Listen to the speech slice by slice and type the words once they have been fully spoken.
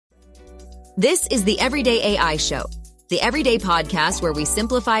This is the Everyday AI Show, the everyday podcast where we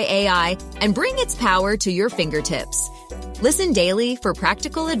simplify AI and bring its power to your fingertips. Listen daily for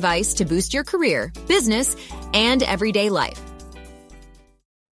practical advice to boost your career, business, and everyday life.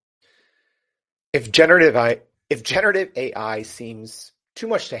 If generative AI seems too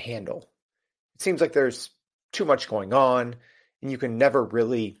much to handle, it seems like there's too much going on and you can never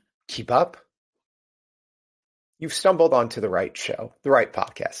really keep up, you've stumbled onto the right show, the right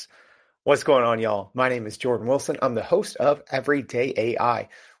podcast. What's going on, y'all? My name is Jordan Wilson. I'm the host of Everyday AI.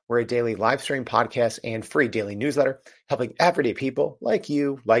 We're a daily live stream podcast and free daily newsletter helping everyday people like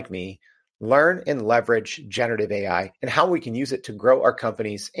you, like me, learn and leverage generative AI and how we can use it to grow our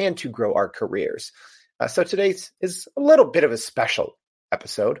companies and to grow our careers. So today's is a little bit of a special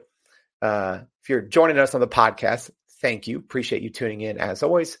episode. If you're joining us on the podcast, thank you. Appreciate you tuning in. As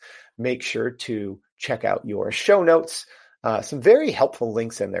always, make sure to check out your show notes. Some very helpful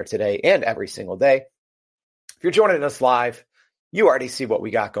links in there today and every single day. If you're joining us live, you already see what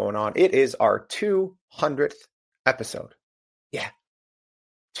we got going on. It is our 200th episode. Yeah,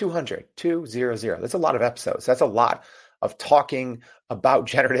 200. That's a lot of episodes. That's a lot of talking about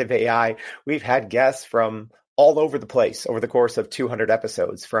generative AI. We've had guests from all over the place over the course of 200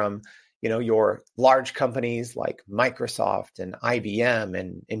 episodes, from your large companies like Microsoft and IBM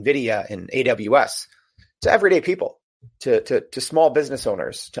and NVIDIA and AWS to everyday people, to small business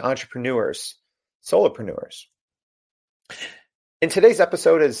owners, to entrepreneurs, solopreneurs. And today's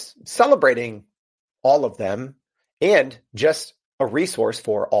episode is celebrating all of them and just a resource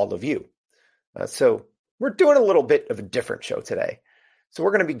for all of you. So we're doing a little bit of a different show today. So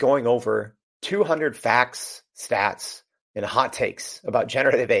we're going to be going over 200 facts, stats, and hot takes about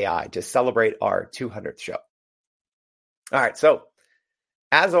generative AI to celebrate our 200th show. All right, so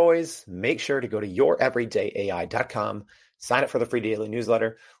as always, make sure to go to youreverydayai.com, sign up for the free daily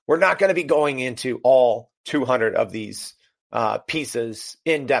newsletter. We're not going to be going into all 200 of these pieces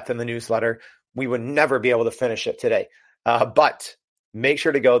in depth in the newsletter. We would never be able to finish it today. But make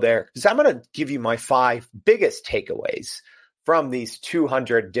sure to go there because I'm going to give you my 5 biggest takeaways from these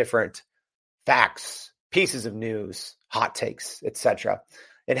 200 different facts, pieces of news, hot takes, etc.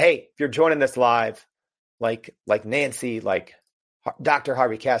 And hey, if you're joining us live, like Nancy, like Dr.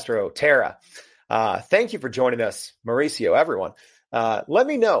 Harvey Castro, Tara, thank you for joining us, Mauricio, everyone. Let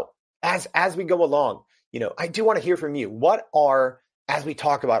me know as we go along. I do want to hear from you. As we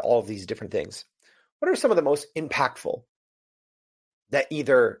talk about all of these different things, what are some of the most impactful that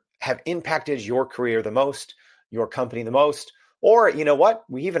either have impacted your career the most, your company the most, or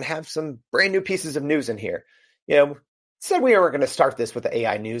we even have some brand new pieces of news in here. Said we were going to start this with the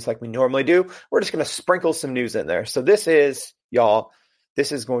AI news like we normally do. We're just going to sprinkle some news in there. So this is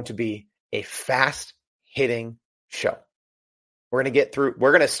going to be a fast hitting show. We're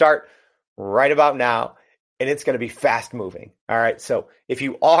going to start right about now, and it's going to be fast moving. All right. So if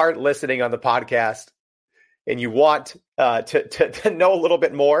you are listening on the podcast and you want to know a little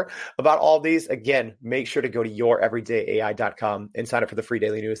bit more about all these, again, make sure to go to youreverydayai.com and sign up for the free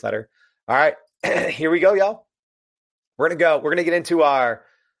daily newsletter. All right. Here we go, y'all. We're going to get into our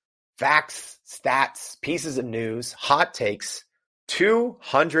facts, stats, pieces of news, hot takes,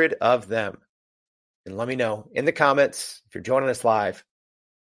 200 of them. And let me know in the comments, if you're joining us live,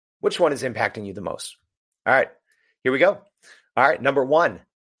 which one is impacting you the most. All right, here we go. All right, number 1,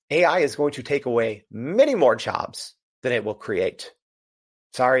 AI is going to take away many more jobs than it will create.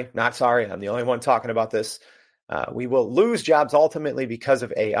 Sorry, not sorry. I'm the only one talking about this. We will lose jobs ultimately because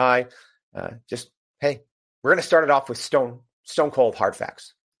of AI. We're going to start it off with stone cold hard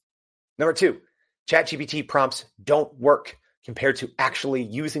facts. Number 2, ChatGPT prompts don't work compared to actually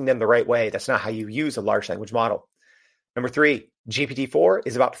using them the right way. That's not how you use a large language model. Number 3, GPT-4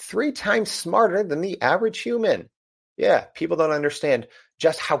 is about 3 times smarter than the average human. Yeah, people don't understand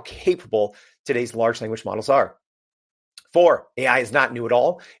just how capable today's large language models are. 4, AI is not new at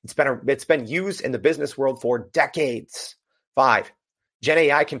all. It's been used in the business world for decades. 5,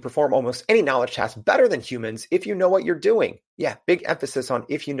 GenAI can perform almost any knowledge task better than humans if you know what you're doing. Yeah, big emphasis on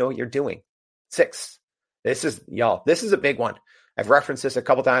if you know what you're doing. 6, this is a big one. I've referenced this a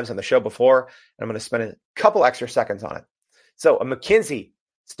couple times on the show before, and I'm going to spend a couple extra seconds on it. So a McKinsey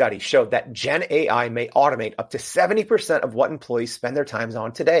study showed that GenAI may automate up to 70% of what employees spend their time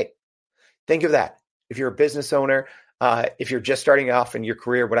on today. Think of that. If you're a business owner, if you're just starting off in your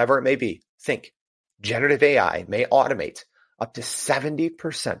career, whatever it may be, think generative AI may automate up to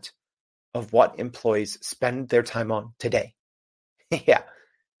 70% of what employees spend their time on today. Yeah.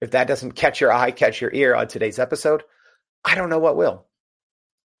 If that doesn't catch your eye, catch your ear on today's episode, I don't know what will.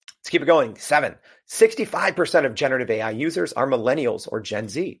 Let's keep it going. 7, 65% of generative AI users are millennials or Gen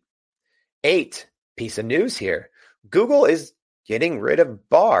Z. 8, piece of news here. Google is getting rid of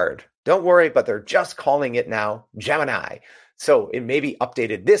Bard. Don't worry, but they're just calling it now Gemini. So it may be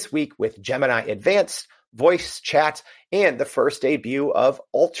updated this week with Gemini Advanced, voice chat, and the first debut of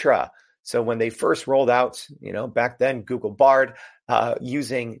Ultra. So when they first rolled out, back then, Google Bard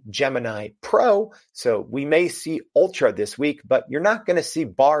using Gemini Pro. So we may see Ultra this week, but you're not going to see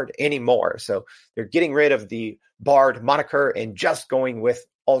Bard anymore. So they're getting rid of the Bard moniker and just going with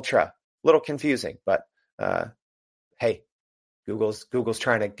Ultra. A little confusing, but hey, Google's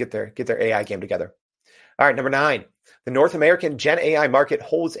trying to get their AI game together. All right, number 9. The North American GenAI market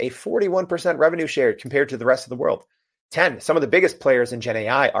holds a 41% revenue share compared to the rest of the world. 10. Some of the biggest players in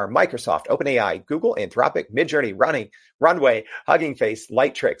GenAI are Microsoft, OpenAI, Google, Anthropic, Midjourney, Runway, Hugging Face,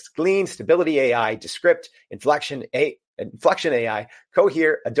 Lightricks, Glean, Stability AI, Descript, Inflection AI,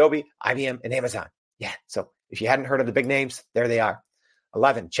 Cohere, Adobe, IBM, and Amazon. Yeah, so if you hadn't heard of the big names, there they are.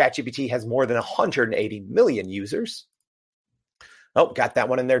 11. ChatGPT has more than 180 million users. Oh, got that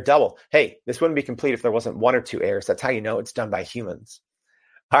one in there double. Hey, this wouldn't be complete if there wasn't 1 or 2 errors. That's how you know it's done by humans.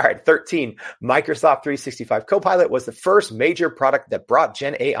 All right, 13. Microsoft 365 Copilot was the first major product that brought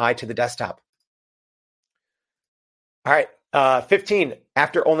GenAI to the desktop. All right, 15.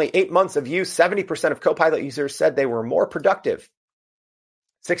 After only 8 months of use, 70% of Copilot users said they were more productive.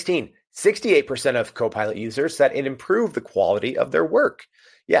 16. 68% of Copilot users said it improved the quality of their work.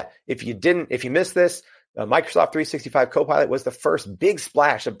 Yeah, if you missed this, Microsoft 365 Copilot was the first big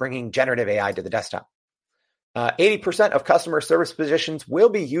splash of bringing generative AI to the desktop. 80% of customer service positions will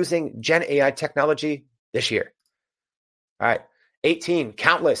be using GenAI technology this year. All right. 18,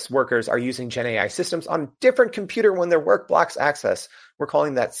 countless workers are using GenAI systems on different computer when their work blocks access. We're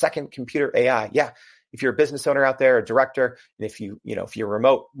calling that second computer AI. Yeah. If you're a business owner out there, a director, and if you're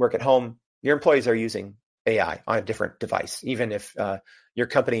remote, work at home, your employees are using AI on a different device, even if your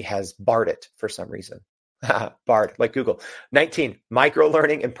company has barred it for some reason. Bard, like Google. 19,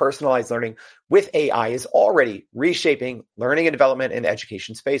 micro-learning and personalized learning with AI is already reshaping learning and development in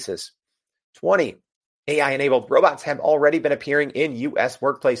education spaces. 20, AI-enabled robots have already been appearing in U.S.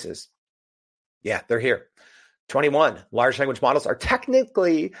 workplaces. Yeah, they're here. 21, large language models are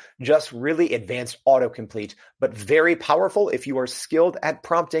technically just really advanced autocomplete, but very powerful if you are skilled at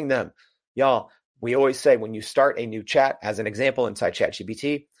prompting them. Y'all, we always say when you start a new chat, as an example inside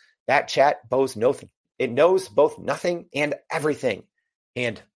ChatGPT, that chat knows both nothing and everything.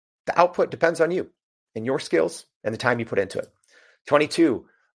 And the output depends on you and your skills and the time you put into it. 22,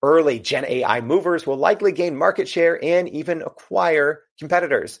 early Gen AI movers will likely gain market share and even acquire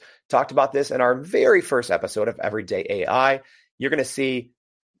competitors. Talked about this in our very first episode of Everyday AI. You're going to see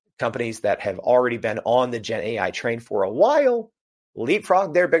companies that have already been on the Gen AI train for a while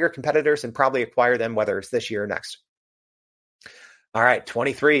leapfrog their bigger competitors and probably acquire them, whether it's this year or next. All right,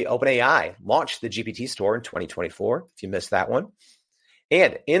 23, OpenAI launched the GPT store in 2024, if you missed that one.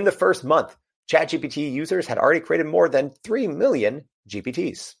 And in the first month, ChatGPT users had already created more than 3 million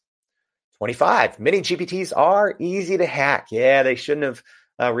GPTs. 25, many GPTs are easy to hack. Yeah, they shouldn't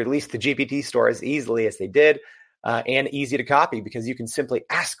have released the GPT store as easily as they did, and easy to copy because you can simply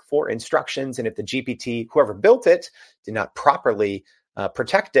ask for instructions. And if the GPT, whoever built it, did not properly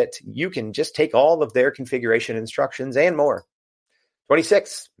protect it, you can just take all of their configuration instructions and more.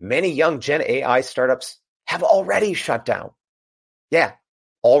 26, many young Gen AI startups have already shut down. Yeah,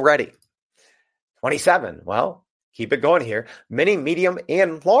 already. 27, well, keep it going here. Many medium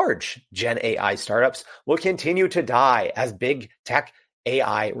and large Gen AI startups will continue to die as big tech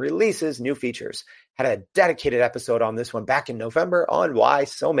AI releases new features. Had a dedicated episode on this one back in November on why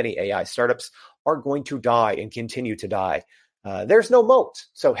so many AI startups are going to die and continue to die. There's no moat.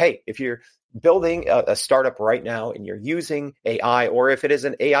 So, hey, if you're building a startup right now and you're using AI, or if it is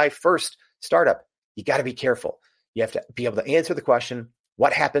an AI first startup, you got to be careful. You have to be able to answer the question,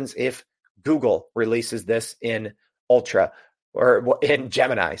 what happens if Google releases this in Ultra or in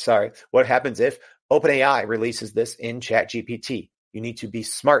Gemini? Sorry. What happens if OpenAI releases this in ChatGPT? You need to be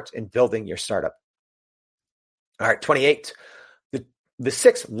smart in building your startup. All right, 28. The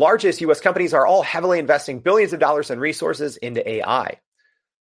 6 largest U.S. companies are all heavily investing billions of dollars in resources into AI.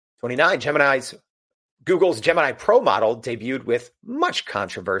 29, Google's Gemini Pro model debuted with much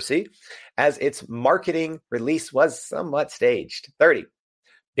controversy as its marketing release was somewhat staged. 30,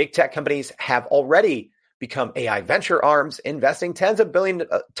 big tech companies have already become AI venture arms, investing tens of billions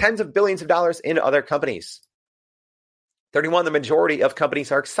of dollars in other companies. 31, the majority of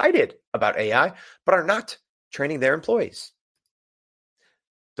companies are excited about AI, but are not training their employees.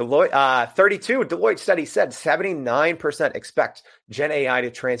 32, Deloitte study said 79% expect Gen AI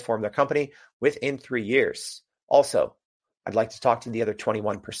to transform their company within 3 years. Also, I'd like to talk to the other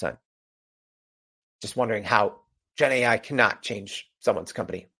 21%. Just wondering how GenAI cannot change someone's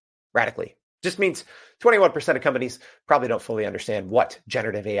company radically. Just means 21% of companies probably don't fully understand what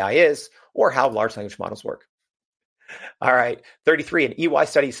generative AI is or how large language models work. All right, 33, an EY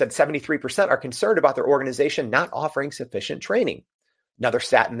study said 73% are concerned about their organization not offering sufficient training. Another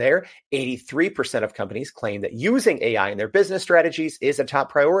stat in there, 83% of companies claim that using AI in their business strategies is a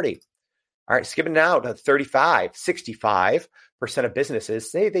top priority. All right, skipping now to 35, 65% of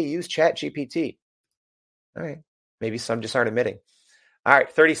businesses say they use ChatGPT. All right, maybe some just aren't admitting. All right,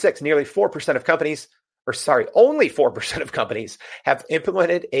 36, nearly 4% of companies, only 4% of companies have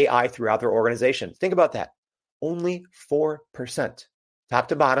implemented AI throughout their organization. Think about that. Only 4%. Top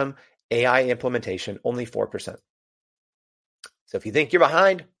to bottom, AI implementation, only 4%. So if you think you're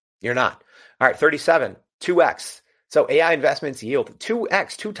behind, you're not. All right, 37, 2x. So AI investments yield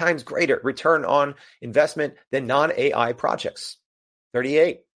 2x, 2 times greater return on investment than non-AI projects.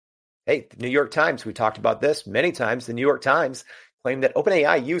 38. Hey, the New York Times, we talked about this many times. The New York Times claimed that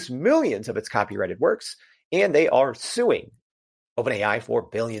OpenAI used millions of its copyrighted works, and they are suing OpenAI for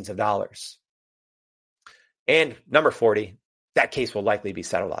billions of dollars. And number 40, that case will likely be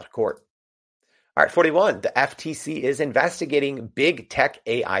settled out of court. All right, 41, the FTC is investigating big tech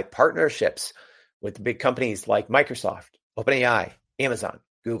AI partnerships with big companies like Microsoft, OpenAI, Amazon,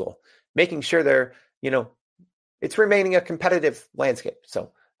 Google, making sure they're, it's remaining a competitive landscape.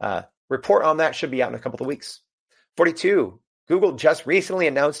 So report on that should be out in a couple of weeks. 42, Google just recently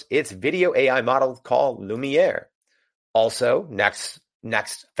announced its video AI model called Lumiere. Also, next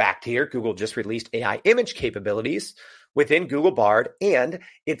fact here, Google just released AI image capabilities within Google Bard and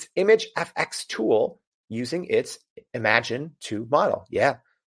its Image FX tool using its Imagen 2 model. Yeah,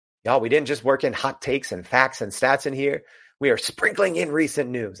 y'all, we didn't just work in hot takes and facts and stats in here. We are sprinkling in recent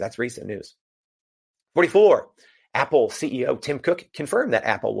news. That's recent news. 44, Apple CEO Tim Cook confirmed that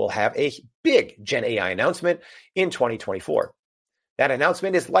Apple will have a big GenAI announcement in 2024. That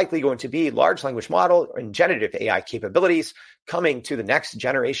announcement is likely going to be large language model and generative AI capabilities coming to the next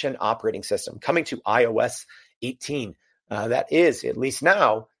generation operating system, coming to iOS 18. That is, at least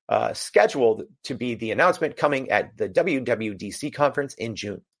now, scheduled to be the announcement coming at the WWDC conference in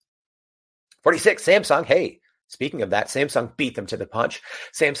June. 46, Samsung. Hey, speaking of that, Samsung beat them to the punch.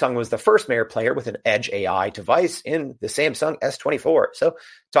 Samsung was the first major player with an Edge AI device in the Samsung S24. So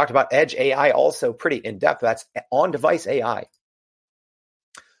talked about Edge AI also pretty in-depth. That's on-device AI.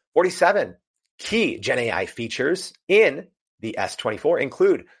 47, key GenAI features in the S24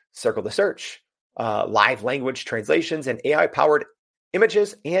 include circle to search, live language translations, and AI-powered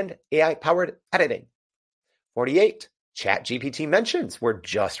images and AI-powered editing. 48, ChatGPT mentions were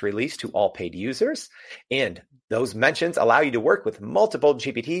just released to all paid users, and those mentions allow you to work with multiple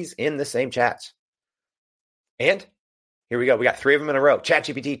GPTs in the same chat. And here we go. We got 3 of them in a row.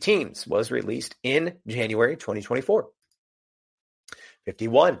 ChatGPT Teams was released in January 2024.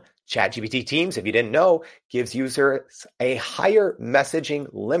 51, ChatGPT Teams, if you didn't know, gives users a higher messaging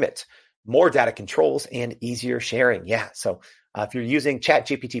limit, more data controls, and easier sharing. Yeah, so if you're using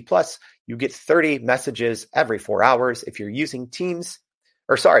ChatGPT Plus, you get 30 messages every 4 hours. If you're using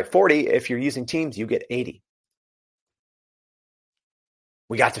 40. If you're using Teams, you get 80.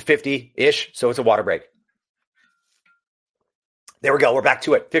 We got to 50-ish, so it's a water break. There we go. We're back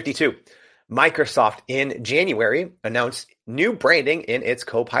to it. 52. Microsoft in January announced new branding in its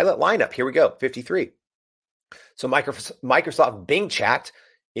Copilot lineup. Here we go. 53. So Microsoft Bing Chat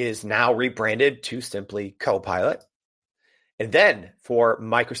is now rebranded to simply Copilot. And then for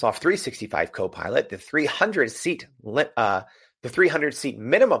Microsoft 365 Copilot, the 300 seat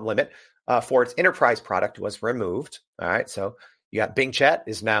minimum limit for its enterprise product was removed. All right, so you got Bing Chat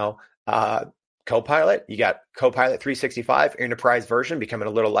is now Copilot. You got Copilot 365 enterprise version becoming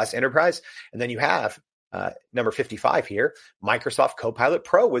a little less enterprise, and then you have number 55 here. Microsoft Copilot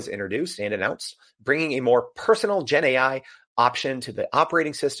Pro was introduced and announced, bringing a more personal GenAI option to the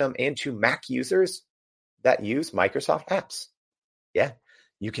operating system and to Mac users that use Microsoft apps. Yeah,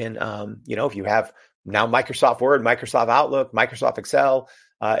 you can, if you have now Microsoft Word, Microsoft Outlook, Microsoft Excel,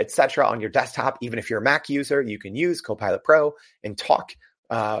 etc. on your desktop, even if you're a Mac user, you can use Copilot Pro and talk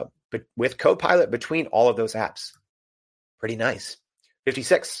with Copilot between all of those apps. Pretty nice.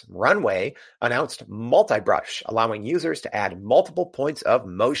 56, Runway announced multi-brush, allowing users to add multiple points of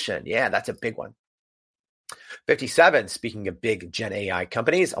motion. Yeah, that's a big one. 57, speaking of big Gen AI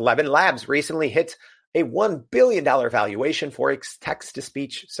companies, 11 Labs recently hit a $1 billion valuation for its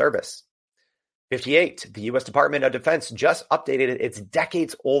text-to-speech service. 58, the U.S. Department of Defense just updated its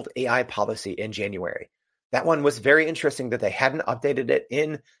decades-old AI policy in January. That one was very interesting that they hadn't updated it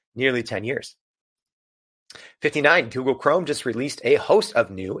in nearly 10 years. 59, Google Chrome just released a host of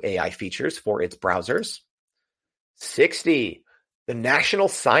new AI features for its browsers. 60, the National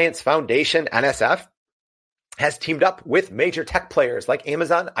Science Foundation, NSF, has teamed up with major tech players like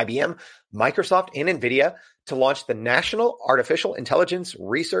Amazon, IBM, Microsoft, and NVIDIA to launch the National Artificial Intelligence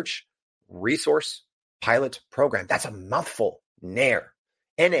Research Resource Pilot Program. That's a mouthful. NAIR.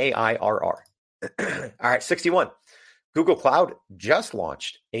 NAIRR. All right, 61. Google Cloud just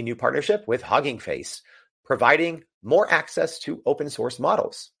launched a new partnership with Hugging Face, providing more access to open source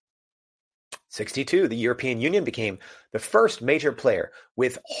models. 62, the European Union became the first major player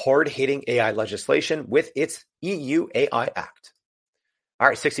with hard-hitting AI legislation with its EU AI Act. All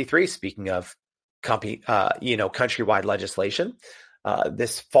right, 63, speaking of countrywide legislation,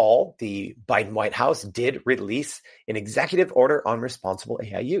 this fall, the Biden White House did release an executive order on responsible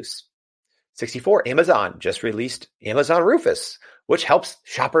AI use. 64, Amazon just released Amazon Rufus, which helps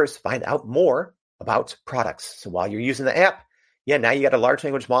shoppers find out more about products. So while you're using the app, now you got a large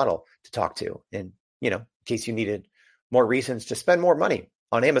language model to talk to. And, in case you needed more reasons to spend more money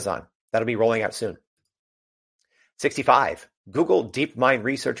on Amazon, that'll be rolling out soon. 65, Google DeepMind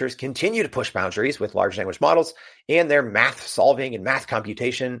researchers continue to push boundaries with large language models and their math solving and math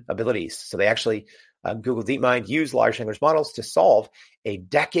computation abilities. So they actually, Google DeepMind use large language models to solve a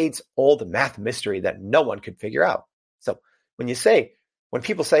decades-old math mystery that no one could figure out. So when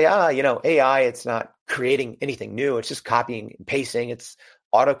people say, AI, it's not creating anything new, it's just copying and pasting, it's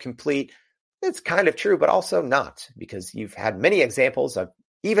autocomplete, it's kind of true, but also not, because you've had many examples of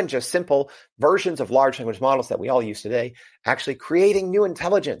even just simple versions of large language models that we all use today, actually creating new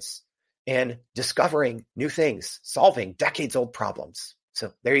intelligence and discovering new things, solving decades-old problems.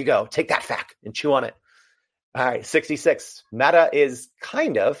 So there you go. Take that fact and chew on it. All right, 66. Meta is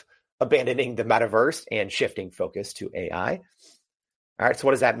kind of abandoning the metaverse and shifting focus to AI. All right, so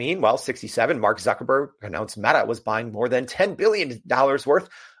what does that mean? Well, 67, Mark Zuckerberg announced Meta was buying more than $10 billion worth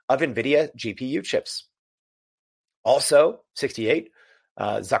of NVIDIA GPU chips. Also, 68,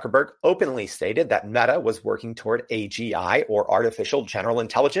 Zuckerberg openly stated that Meta was working toward AGI, or artificial general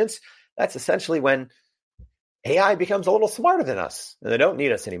intelligence. That's essentially when AI becomes a little smarter than us, and they don't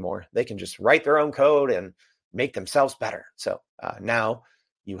need us anymore. They can just write their own code and make themselves better. So now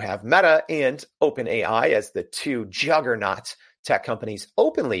you have Meta and OpenAI as the two juggernaut tech companies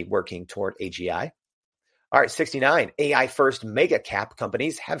openly working toward AGI. All right, 69, AI-first mega cap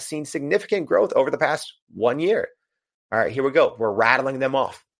companies have seen significant growth over the past 1 year. All right, here we go. We're rattling them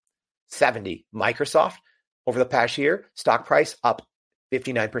off. 70, Microsoft, over the past year, stock price up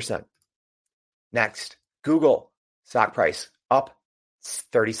 59%. Next, Google, stock price up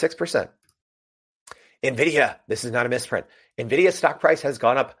 36%. NVIDIA, this is not a misprint. NVIDIA stock price has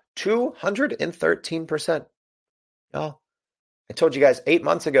gone up 213%. Y'all, I told you guys 8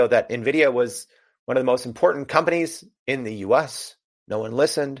 months ago that NVIDIA was one of the most important companies in the US. No one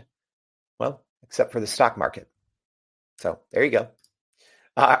listened, well, except for the stock market. So there you go.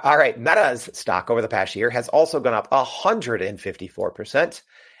 All right, Meta's stock over the past year has also gone up 154%.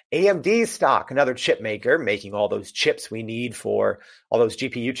 AMD's stock, another chip maker, making all those chips we need for all those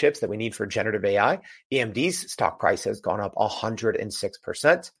GPU chips that we need for generative AI. AMD's stock price has gone up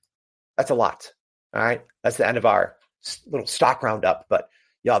 106%. That's a lot. All right, that's the end of our little stock roundup. But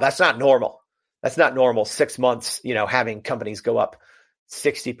y'all, that's not normal. That's not normal. 6 months, having companies go up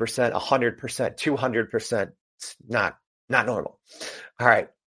 60%, 100%, 200%. It's not normal. All right,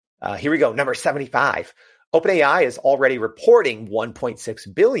 here we go. Number 75. OpenAI is already reporting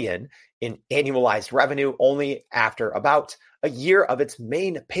 $1.6 billion in annualized revenue only after about a year of its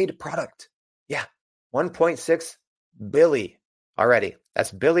main paid product. Yeah, 1.6 billion already.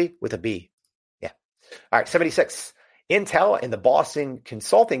 That's Billy with a B. Yeah. All right, 76. Intel and the Boston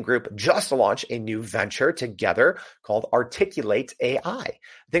Consulting Group just launched a new venture together called Articulate AI. I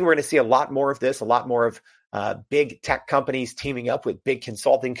think we're going to see a lot more of this, a lot more of big tech companies teaming up with big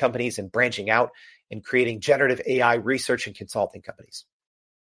consulting companies and branching out and creating generative AI research and consulting companies.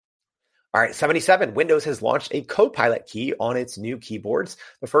 All right, 77, Windows has launched a Copilot key on its new keyboards,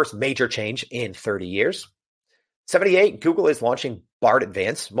 the first major change in 30 years. 78, Google is launching Bard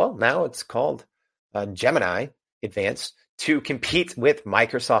Advanced. Well, now it's called Gemini Advanced to compete with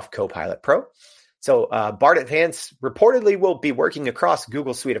Microsoft Copilot Pro. So Bard Advanced reportedly will be working across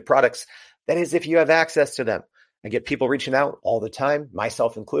Google's suite of products. That is, if you have access to them. I get people reaching out all the time,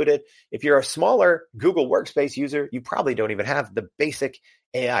 myself included. If you're a smaller Google Workspace user, you probably don't even have the basic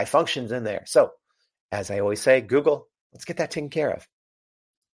AI functions in there. So, as I always say, Google, let's get that taken care of.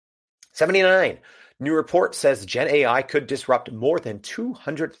 79, new report says GenAI could disrupt more than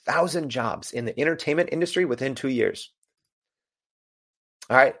 200,000 jobs in the entertainment industry within 2 years.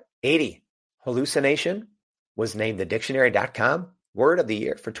 All right, 80, hallucination was named the dictionary.com word of the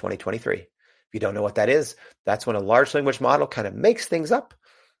year for 2023. If you don't know what that is, that's when a large language model kind of makes things up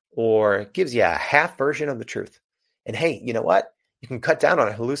or gives you a half version of the truth. And hey, you know what? You can cut down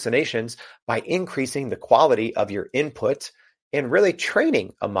on hallucinations by increasing the quality of your input and really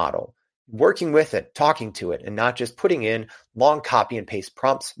training a model, working with it, talking to it, and not just putting in long copy and paste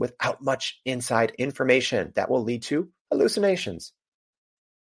prompts without much inside information that will lead to hallucinations.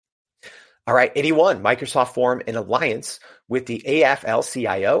 All right, 81, Microsoft formed an alliance with the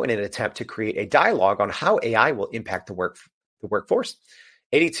AFL-CIO in an attempt to create a dialogue on how AI will impact the workforce.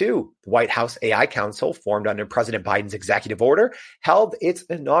 82, the White House AI Council, formed under President Biden's executive order, held its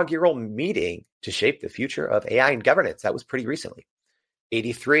inaugural meeting to shape the future of AI and governance. That was pretty recently.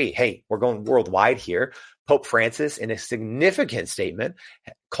 83, hey, we're going worldwide here. Pope Francis, in a significant statement,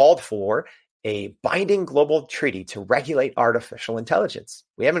 called for a binding global treaty to regulate artificial intelligence.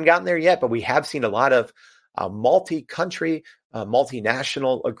 We haven't gotten there yet, but we have seen a lot of multi-country,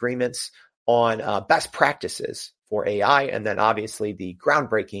 multinational agreements on best practices for AI, and then obviously the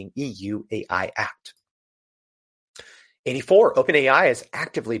groundbreaking EU AI Act. 84, OpenAI is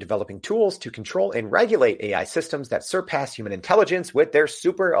actively developing tools to control and regulate AI systems that surpass human intelligence with their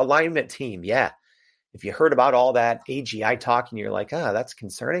super alignment team. Yeah, if you heard about all that AGI talk and you're like, that's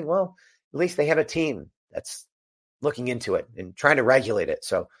concerning, well, at least they have a team that's looking into it and trying to regulate it.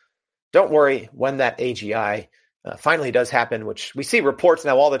 So don't worry when that AGI finally does happen, which we see reports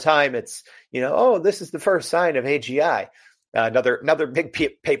now all the time. It's, this is the first sign of AGI. Another big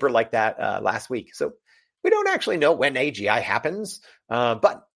paper like that last week. So we don't actually know when AGI happens,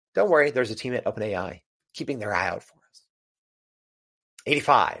 but don't worry. There's a team at OpenAI keeping their eye out for us.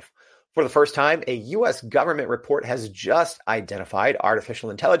 85. For the first time, a U.S. government report has just identified artificial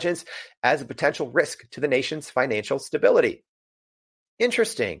intelligence as a potential risk to the nation's financial stability.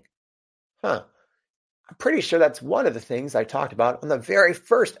 Interesting. I'm pretty sure that's one of the things I talked about on the very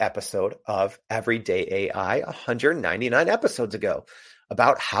first episode of Everyday AI 199 episodes ago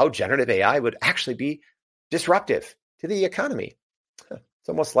about how generative AI would actually be disruptive to the economy. It's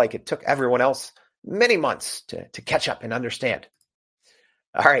almost like it took everyone else many months to catch up and understand.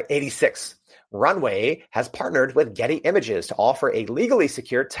 All right, 86. Runway has partnered with Getty Images to offer a legally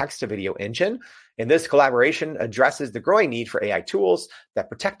secure text-to-video engine, and this collaboration addresses the growing need for AI tools that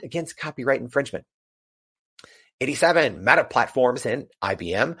protect against copyright infringement. 87. Meta Platforms and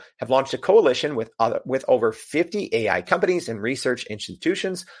IBM have launched a coalition with over 50 AI companies and research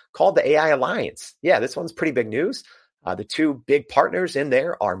institutions called the AI Alliance. Yeah, this one's pretty big news. The two big partners in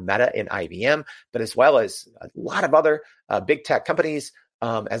there are Meta and IBM, but as well as a lot of other big tech companies,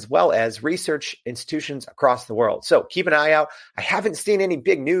 as well as research institutions across the world. So keep an eye out. I haven't seen any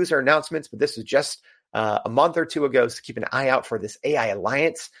big news or announcements, but this was just a month or two ago. So keep an eye out for this AI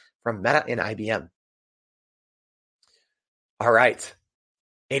Alliance from Meta and IBM. All right.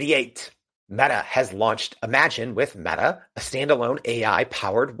 88. Meta has launched Imagine with Meta, a standalone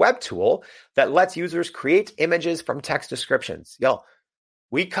AI-powered web tool that lets users create images from text descriptions.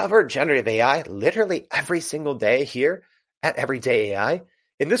 We cover generative AI literally every single day here at Everyday AI.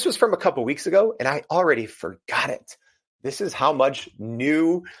 And this was from a couple weeks ago, and I already forgot it. This is how many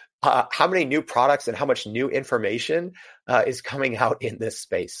new products and how much new information is coming out in this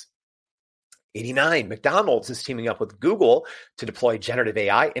space. 89, McDonald's is teaming up with Google to deploy generative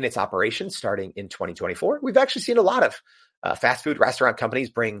AI in its operations starting in 2024. We've actually seen a lot of fast food restaurant companies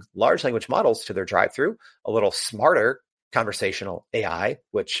bring large language models to their drive-thru, a little smarter conversational AI,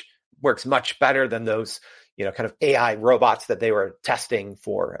 which works much better than those, kind of AI robots that they were testing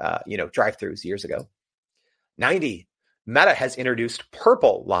for, drive-thrus years ago. 90, Meta has introduced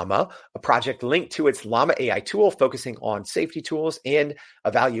Purple Llama, a project linked to its Llama AI tool focusing on safety tools and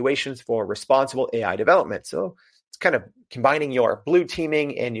evaluations for responsible AI development. So it's kind of combining your blue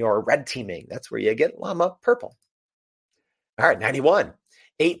teaming and your red teaming. That's where you get Llama Purple. All right, 91.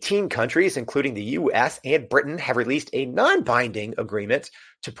 18 countries, including the U.S. and Britain, have released a non-binding agreement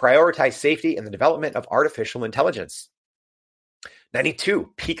to prioritize safety in the development of artificial intelligence.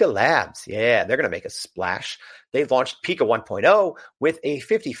 92, Pika Labs. Yeah, they're going to make a splash. They launched Pika 1.0 with a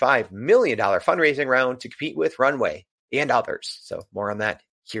 $55 million fundraising round to compete with Runway and others. So more on that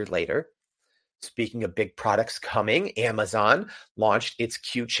here later. Speaking of big products coming, Amazon launched its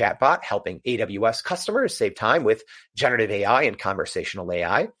Q chatbot, helping AWS customers save time with generative AI and conversational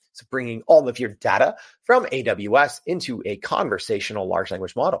AI. So bringing all of your data from AWS into a conversational large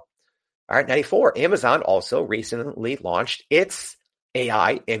language model. All right, 94, Amazon also recently launched its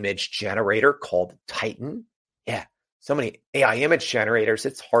AI image generator called Titan. Yeah, so many AI image generators,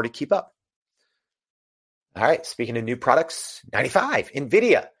 it's hard to keep up. All right, speaking of new products, 95,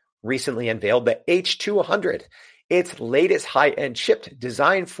 NVIDIA recently unveiled the H200, its latest high-end chip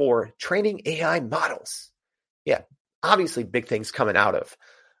designed for training AI models. Yeah, obviously big things coming out of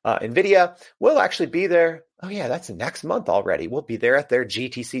NVIDIA. We'll actually be there. Oh yeah, that's next month already. We'll be there at their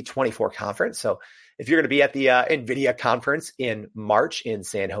GTC 24 conference. So if you're going to be at the NVIDIA conference in March in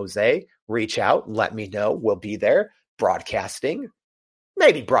San Jose, reach out, let me know. We'll be there broadcasting,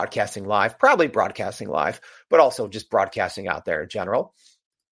 maybe broadcasting live, probably broadcasting live, but also just broadcasting out there in general.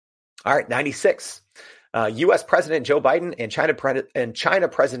 All right, 96. U.S. President Joe Biden and China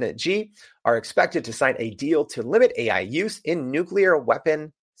President Xi are expected to sign a deal to limit AI use in nuclear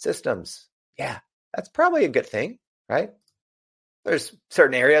weapon systems. Yeah, that's probably a good thing, right? There's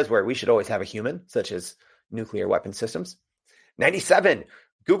certain areas where we should always have a human, such as nuclear weapon systems. 97.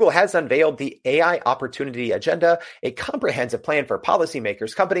 Google has unveiled the AI Opportunity Agenda, a comprehensive plan for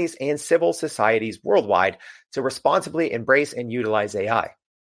policymakers, companies, and civil societies worldwide to responsibly embrace and utilize AI.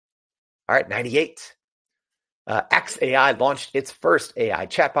 All right, 98. xAI launched its first AI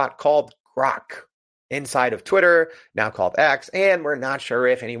chatbot called Grok inside of Twitter, now called X, and we're not sure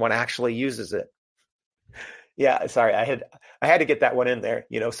if anyone actually uses it. Yeah, sorry, I had to get that one in there.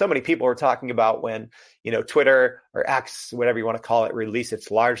 So many people were talking about when, Twitter or X, whatever you want to call it, released its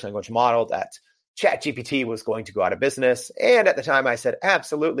large language model that ChatGPT was going to go out of business. And at the time I said,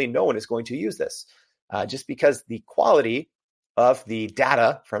 absolutely no one is going to use this just because the quality of the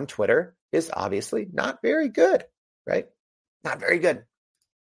data from Twitter is obviously not very good, right? Not very good.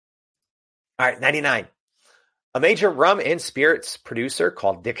 All right, 99. A major rum and spirits producer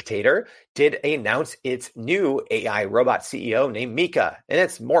called Dictator did announce its new AI robot CEO named Mika, and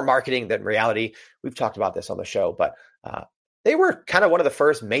it's more marketing than reality. We've talked about this on the show, but they were kind of one of the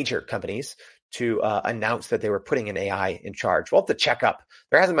first major companies to announce that they were putting an AI in charge. We'll have to check up.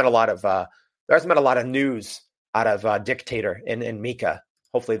 There hasn't been a lot of news out of Dictator and Mika.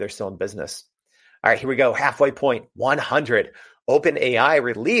 Hopefully, they're still in business. All right, here we go. Halfway point 100. OpenAI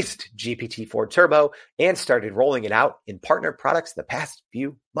released GPT-4 Turbo and started rolling it out in partner products the past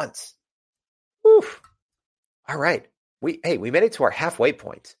few months. Oof. All right. We made it to our halfway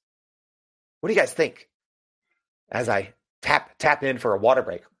point. What do you guys think? As I tap in for a water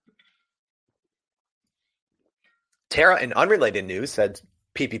break. Tara, in unrelated news, said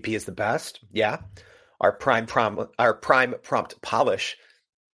PPP is the best. Yeah. Our prime prompt polish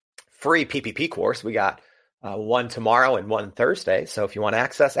free PPP course. We got one tomorrow and one Thursday. So if you want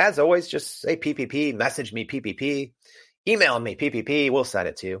access, as always, just say PPP, message me PPP, email me PPP. We'll send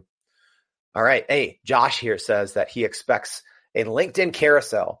it to you. All right. Hey, Josh here says that he expects a LinkedIn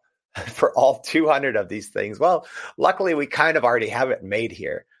carousel for all 200 of these things. Well, luckily we kind of already have it made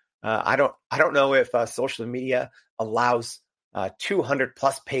here. I don't know if social media allows 200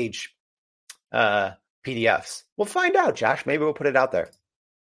 plus page PDFs. We'll find out, Josh. Maybe we'll put it out there.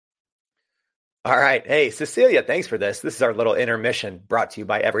 All right. Hey, Cecilia, thanks for this. This is our little intermission brought to you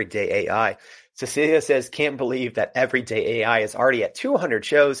by Everyday AI. Cecilia says, can't believe that Everyday AI is already at 200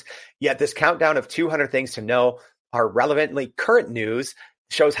 shows, yet this countdown of 200 things to know are relevantly current news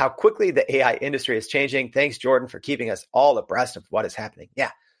shows how quickly the AI industry is changing. Thanks, Jordan, for keeping us all abreast of what is happening. Yeah.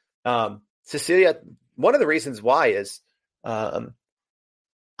 Cecilia, one of the reasons why is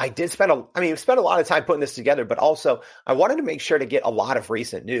I spent a lot of time putting this together, but also I wanted to make sure to get a lot of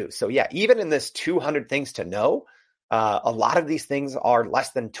recent news. So yeah, even in this 200 things to know, a lot of these things are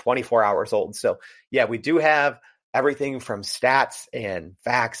less than 24 hours old. So yeah, we do have everything from stats and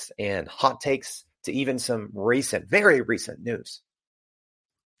facts and hot takes to even some very recent news.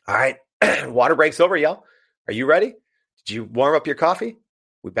 All right, water break's over, y'all. Are you ready? Did you warm up your coffee?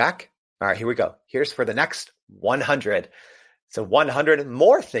 We back? All right, here we go. Here's for the next 100. So 100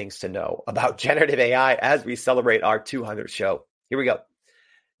 more things to know about generative AI as we celebrate our 200th show. Here we go.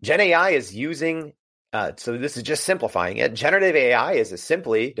 GenAI is using, so this is just simplifying it. Generative AI is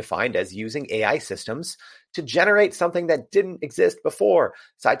simply defined as using AI systems to generate something that didn't exist before.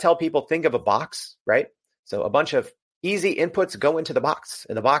 So I tell people, think of a box, right? So a bunch of easy inputs go into the box,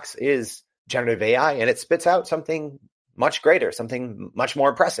 and the box is generative AI, and it spits out something much greater, something much more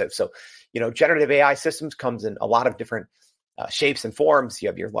impressive. So, generative AI systems comes in a lot of different shapes and forms. You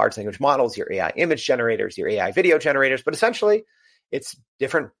have your large language models, your AI image generators, your AI video generators, but essentially it's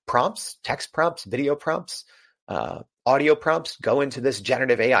different prompts, text prompts, video prompts, audio prompts go into this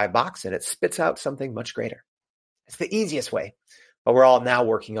generative AI box and it spits out something much greater. It's the easiest way, but we're all now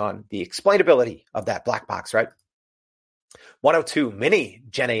working on the explainability of that black box, right? 102 mini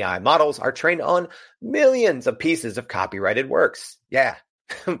GenAI models are trained on millions of pieces of copyrighted works. Yeah,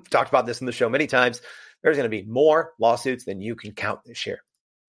 talked about this in the show many times. There's going to be more lawsuits than you can count this year.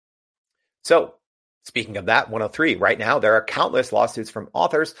 So Speaking of that, 103, right now, there are countless lawsuits from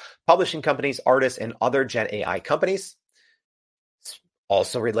authors, publishing companies, artists, and other Gen AI companies.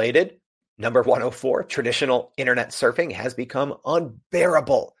 Also related, number 104, traditional internet surfing has become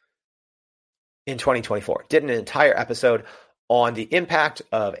unbearable in 2024. Did an entire episode on the impact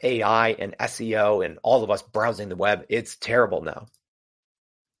of AI and SEO and all of us browsing the web. It's terrible now.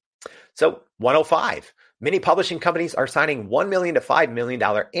 So 105, many publishing companies are signing $1 million to $5 million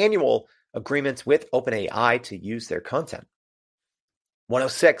annual agreements with OpenAI to use their content.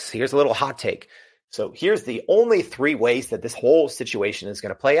 106, here's a little hot take. So here's the only three ways that this whole situation is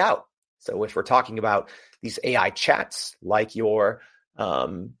going to play out. So if we're talking about these AI chats, like your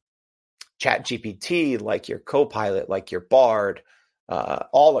Chat GPT, like your Copilot, like your Bard,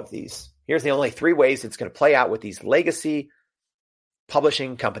 all of these, here's the only three ways it's going to play out with these legacy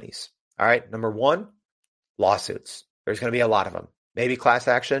publishing companies. All right, number one, lawsuits. There's going to be a lot of them. Maybe class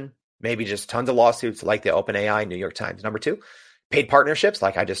action, maybe just tons of lawsuits like the OpenAI, New York Times. Number two, paid partnerships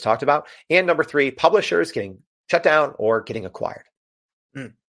like I just talked about. And number three, publishers getting shut down or getting acquired.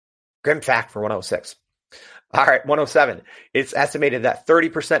 Grim fact for 106. All right, 107. It's estimated that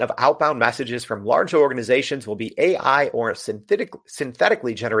 30% of outbound messages from large organizations will be AI or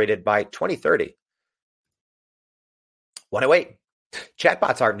synthetically generated by 2030. 108.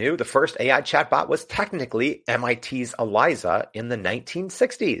 Chatbots aren't new. The first AI chatbot was technically MIT's Eliza in the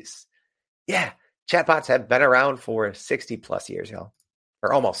 1960s. Yeah, chatbots have been around for 60 plus years, y'all.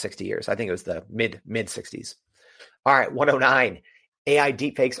 Or almost 60 years. I think it was the mid 60s. All right, 109. AI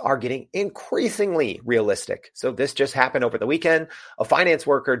deepfakes are getting increasingly realistic. So this just happened over the weekend. A finance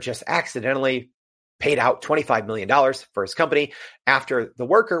worker just accidentally paid out $25 million for his company after the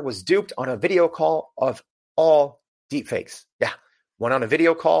worker was duped on a video call of all deepfakes. Yeah, went on a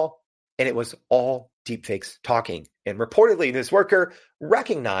video call and it was all deepfakes talking. And reportedly, this worker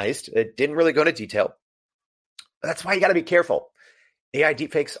recognized, it didn't really go into detail. That's why you got to be careful. AI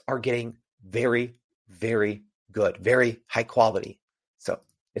deepfakes are getting very, very good, very high quality. So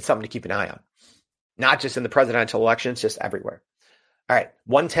it's something to keep an eye on. Not just in the presidential elections, just everywhere. All right,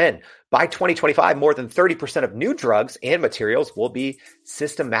 110. By 2025, more than 30% of new drugs and materials will be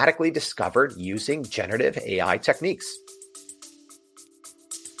systematically discovered using generative AI techniques.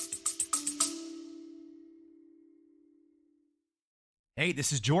 Hey,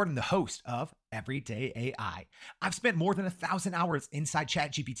 this is Jordan, the host of Everyday AI. I've spent more than 1,000 hours inside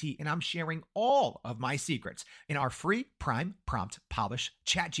ChatGPT, and I'm sharing all of my secrets in our free Prime Prompt Polish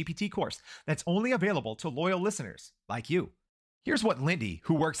ChatGPT course that's only available to loyal listeners like you. Here's what Lindy,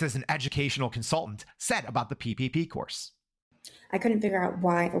 who works as an educational consultant, said about the PPP course. I couldn't figure out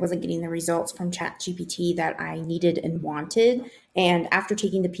why I wasn't getting the results from ChatGPT that I needed and wanted. And after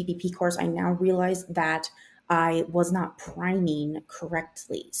taking the PPP course, I now realize that I was not priming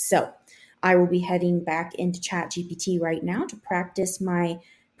correctly. So I will be heading back into ChatGPT right now to practice my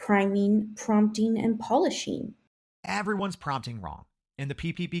priming, prompting, and polishing. Everyone's prompting wrong, and the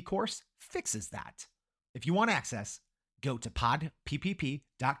PPP course fixes that. If you want access, go to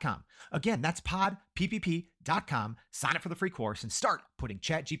podppp.com. Again, that's podppp.com. Sign up for the free course and start putting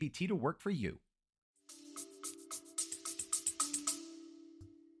ChatGPT to work for you.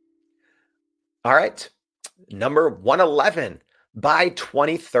 All right. Number 111, by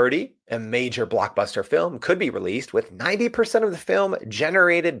 2030, a major blockbuster film could be released with 90% of the film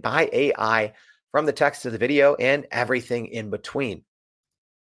generated by AI from the text to the video and everything in between.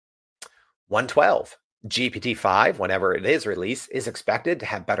 112, GPT-5, whenever it is released, is expected to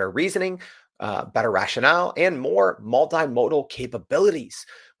have better reasoning, better rationale, and more multimodal capabilities.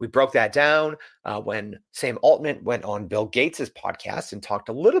 We broke that down when Sam Altman went on Bill Gates' podcast and talked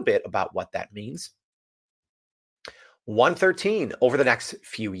a little bit about what that means. 113, over the next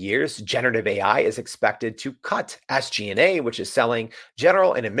few years, generative AI is expected to cut SG&A, which is selling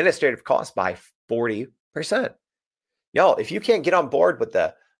general and administrative costs, by 40%. Y'all, if you can't get on board with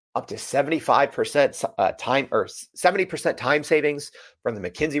the up to 75% time or 70% time savings from the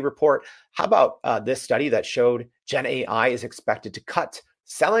McKinsey report, how about this study that showed Gen AI is expected to cut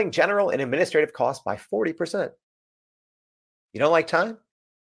selling general and administrative costs by 40%? You don't like time?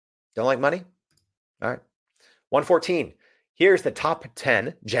 Don't like money? All right. 114. Here's the top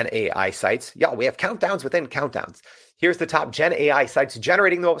 10 Gen AI sites. Y'all, we have countdowns within countdowns. Here's the top Gen AI sites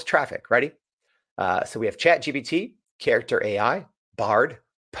generating the most traffic. Ready? So we have ChatGPT, Character AI, Bard,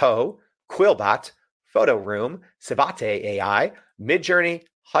 Poe, Quillbot, Photo Room, Savate AI, Midjourney,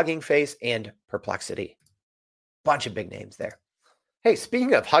 Hugging Face, and Perplexity. Bunch of big names there. Hey,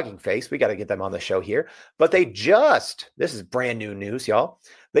 speaking of Hugging Face, we got to get them on the show here. But this is brand new news, y'all.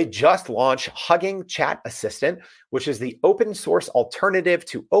 They just launched Hugging Chat Assistant, which is the open source alternative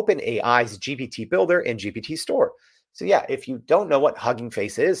to OpenAI's GPT Builder and GPT Store. So yeah, if you don't know what Hugging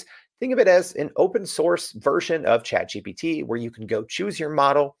Face is, think of it as an open source version of ChatGPT where you can go choose your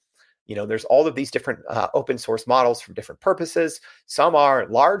model. There's all of these different open source models for different purposes. Some are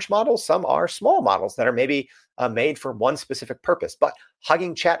large models, some are small models that are maybe made for one specific purpose. But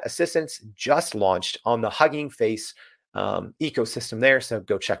Hugging Chat Assistants just launched on the Hugging Face ecosystem there, so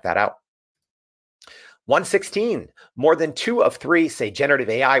go check that out. 116, more than 2 of 3 say generative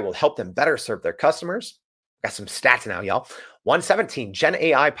AI will help them better serve their customers. Got some stats now, y'all. 117, Gen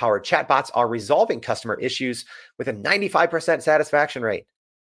AI powered chatbots are resolving customer issues with a 95% satisfaction rate.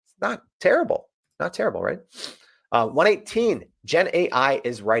 Not terrible, right? 118, Gen AI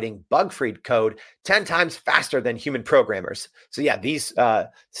is writing bug-free code 10 times faster than human programmers. So yeah, these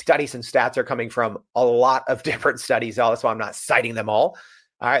studies and stats are coming from a lot of different studies. That's why I'm not citing them all.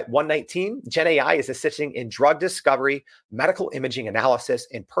 All right, 119, Gen AI is assisting in drug discovery, medical imaging analysis,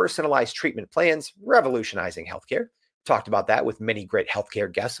 and personalized treatment plans, revolutionizing healthcare. Talked about that with many great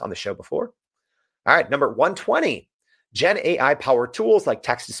healthcare guests on the show before. All right, number 120, Gen AI powered tools like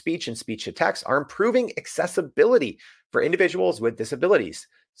text to speech and speech to text are improving accessibility for individuals with disabilities.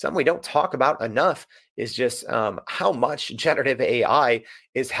 Something we don't talk about enough is just how much generative AI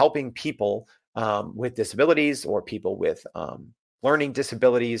is helping people with disabilities or people with learning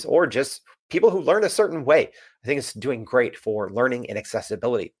disabilities or just people who learn a certain way. I think it's doing great for learning and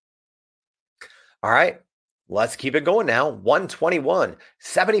accessibility. All right. Let's keep it going now. 121,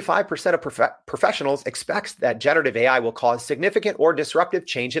 75% of professionals expect that generative AI will cause significant or disruptive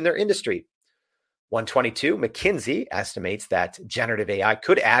change in their industry. 122, McKinsey estimates that generative AI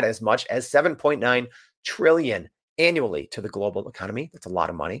could add as much as 7.9 trillion annually to the global economy. That's a lot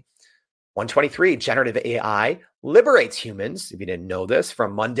of money. 123, generative AI liberates humans, if you didn't know this,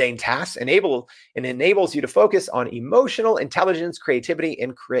 from mundane tasks and enables you to focus on emotional intelligence, creativity,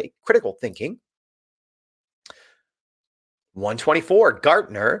 and critical thinking. 124,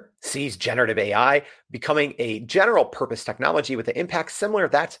 Gartner sees generative AI becoming a general purpose technology with an impact similar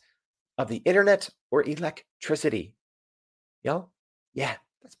to that of the internet or electricity. Yeah,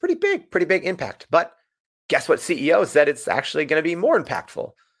 that's pretty big impact. But guess what CEO said it's actually going to be more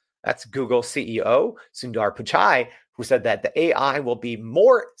impactful? That's Google CEO Sundar Pichai, who said that AI will be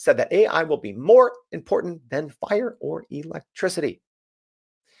more important than fire or electricity.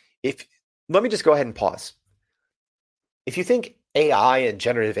 Let me just go ahead and pause. If you think AI and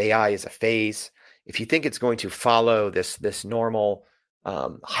generative AI is a phase, if you think it's going to follow this normal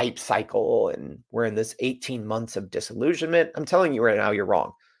hype cycle and we're in this 18 months of disillusionment, I'm telling you right now, you're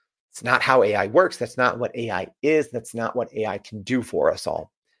wrong. It's not how AI works. That's not what AI is. That's not what AI can do for us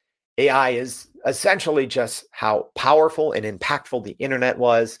all. AI is essentially just how powerful and impactful the internet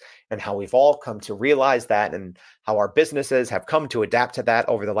was and how we've all come to realize that and how our businesses have come to adapt to that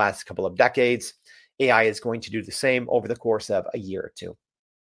over the last couple of decades. AI is going to do the same over the course of a year or two.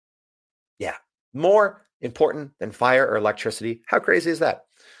 Yeah, more important than fire or electricity. How crazy is that?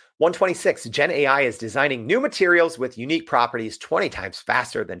 126, Gen AI is designing new materials with unique properties 20 times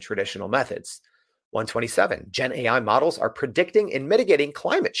faster than traditional methods. 127, Gen AI models are predicting and mitigating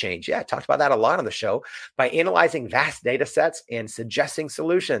climate change. Yeah, I talked about that a lot on the show by analyzing vast data sets and suggesting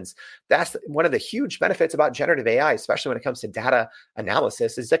solutions. That's one of the huge benefits about generative AI, especially when it comes to data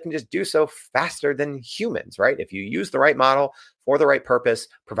analysis, is it can just do so faster than humans, right? If you use the right model for the right purpose,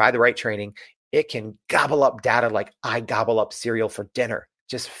 provide the right training, it can gobble up data like I gobble up cereal for dinner,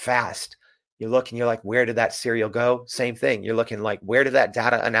 just fast. You look and you're like, where did that cereal go? Same thing. You're looking like, where did that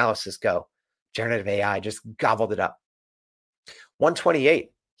data analysis go? Generative AI just gobbled it up.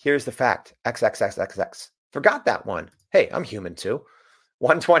 128, here's the fact, XXXXX. Forgot that one. Hey, I'm human too.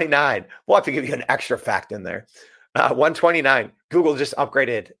 129, we'll have to give you an extra fact in there. 129, Google just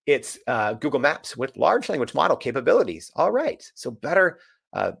upgraded its Google Maps with large language model capabilities. All right, so better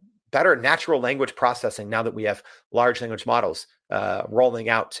natural language processing now that we have large language models rolling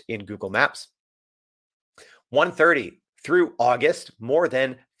out in Google Maps. 130, through August, more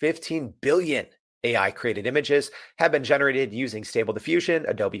than 15 billion AI-created images have been generated using Stable Diffusion,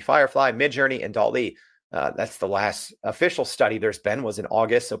 Adobe Firefly, Midjourney, and DALL-E. That's the last official study there's been was in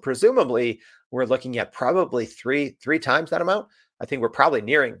August. So presumably, we're looking at probably three times that amount. I think we're probably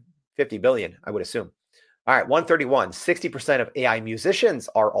nearing 50 billion, I would assume. All right, 131, 60% of AI musicians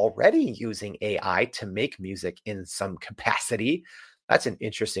are already using AI to make music in some capacity. That's an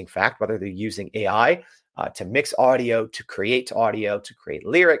interesting fact, whether they're using AI to mix audio, to create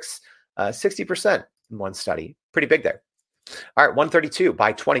lyrics, 60% in one study. Pretty big there. All right, 132.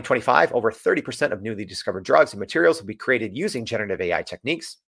 By 2025, over 30% of newly discovered drugs and materials will be created using generative AI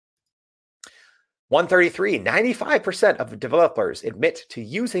techniques. 133. 95% of developers admit to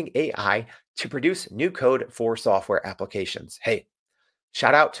using AI to produce new code for software applications. Hey,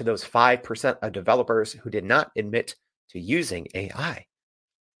 shout out to those 5% of developers who did not admit to using AI.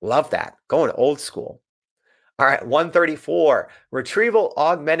 Love that. Going old school. All right, 134. Retrieval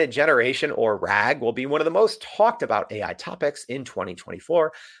augmented generation, or RAG, will be one of the most talked about AI topics in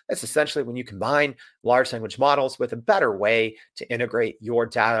 2024. That's essentially when you combine large language models with a better way to integrate your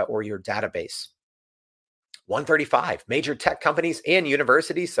data or your database. 135. Major tech companies and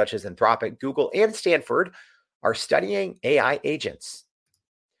universities such as Anthropic, Google, and Stanford are studying AI agents.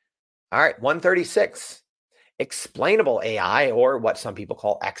 All right, 136. Explainable AI, or what some people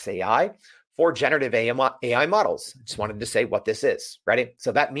call XAI, for generative AI models. I just wanted to say what this is. Ready?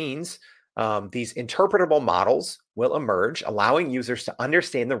 So that means these interpretable models will emerge, allowing users to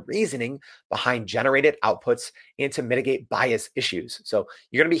understand the reasoning behind generated outputs and to mitigate bias issues. So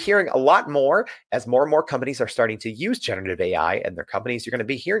you're going to be hearing a lot more as more and more companies are starting to use generative AI and their companies. You're going to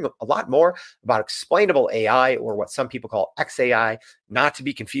be hearing a lot more about explainable AI, or what some people call XAI, not to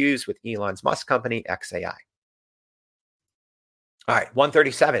be confused with Elon Musk's company, XAI. All right,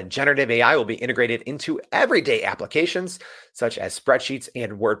 137. Generative AI will be integrated into everyday applications such as spreadsheets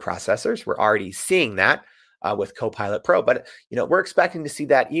and word processors. We're already seeing that with Copilot Pro, but we're expecting to see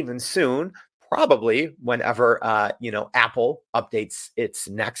that even soon, probably whenever Apple updates its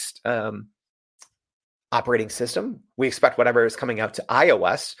next operating system. We expect whatever is coming out to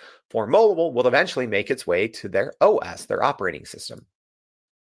iOS for mobile will eventually make its way to their OS, their operating system.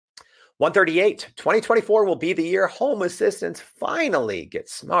 138. 2024 will be the year home assistants finally get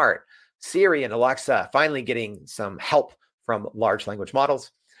smart. Siri and Alexa finally getting some help from large language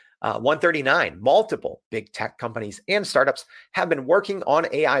models. 139. Multiple big tech companies and startups have been working on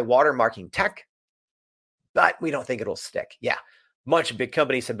AI watermarking tech, but we don't think it'll stick. Yeah, a bunch of big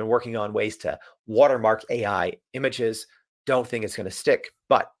companies have been working on ways to watermark AI images. Don't think it's going to stick,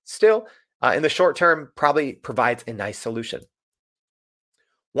 but still, in the short term, probably provides a nice solution.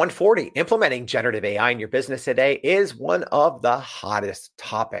 140. Implementing generative AI in your business today is one of the hottest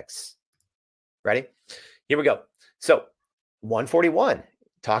topics. Ready? Here we go. So 141,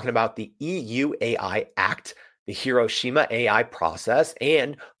 talking about the EU AI Act, the Hiroshima AI process,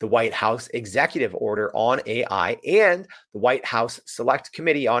 and the White House Executive Order on AI, and the White House Select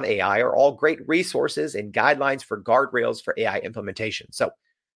Committee on AI are all great resources and guidelines for guardrails for AI implementation. So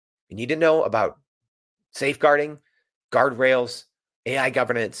you need to know about safeguarding, guardrails, AI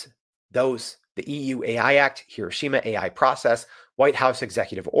governance, the EU AI Act, Hiroshima AI process, White House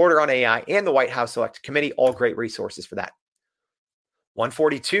Executive Order on AI, and the White House Select Committee, all great resources for that.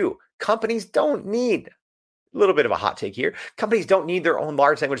 142, companies don't need, a little bit of a hot take here, companies don't need their own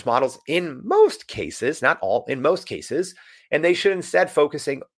large language models in most cases, not all, in most cases, and they should instead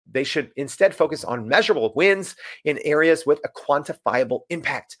focus on measurable wins in areas with a quantifiable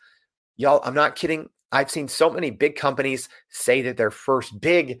impact. Y'all, I'm not kidding. I've seen so many big companies say that their first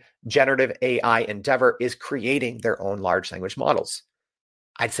big generative AI endeavor is creating their own large language models.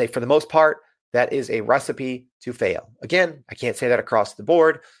 I'd say for the most part, that is a recipe to fail. Again, I can't say that across the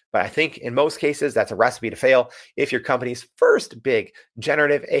board, but I think in most cases, that's a recipe to fail. If your company's first big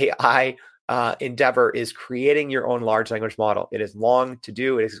generative AI endeavor is creating your own large language model, it is long to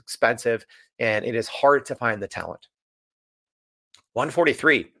do, it is expensive, and it is hard to find the talent.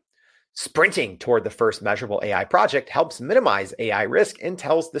 143. Sprinting toward the first measurable AI project helps minimize AI risk and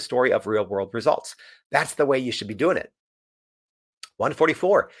tells the story of real-world results. That's the way you should be doing it.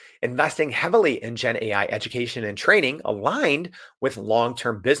 144. Investing heavily in Gen AI education and training aligned with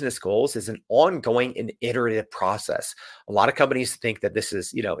long-term business goals is an ongoing and iterative process. A lot of companies think that this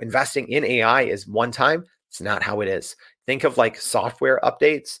is, investing in AI is one time. It's not how it is. Think of like software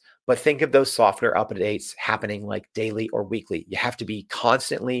updates, but think of those software updates happening like daily or weekly. You have to be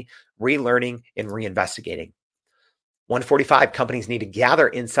constantly relearning and reinvestigating. 145, companies need to gather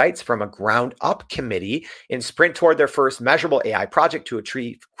insights from a ground-up committee and sprint toward their first measurable AI project to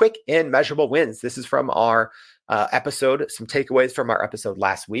achieve quick and measurable wins. This is from our episode, some takeaways from our episode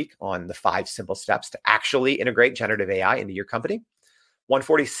last week on the 5 simple steps to actually integrate generative AI into your company.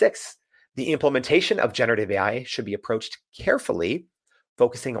 146, the implementation of generative AI should be approached carefully,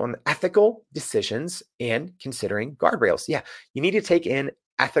 focusing on ethical decisions and considering guardrails. Yeah, you need to take in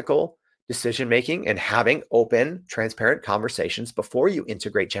ethical decision-making and having open, transparent conversations before you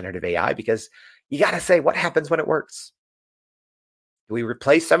integrate generative AI, because you got to say, what happens when it works? Do we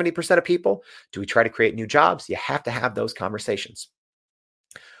replace 70% of people? Do we try to create new jobs? You have to have those conversations.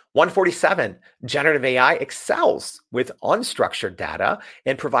 147, generative AI excels with unstructured data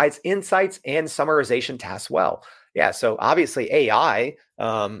and provides insights and summarization tasks well. Yeah, so obviously AI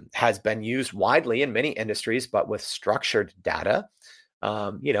has been used widely in many industries, but with structured data,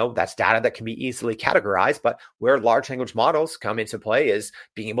 that's data that can be easily categorized. But where large language models come into play is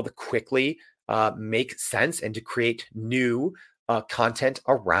being able to quickly make sense and to create new content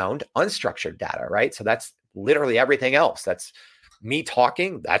around unstructured data, right? So that's literally everything else. That's me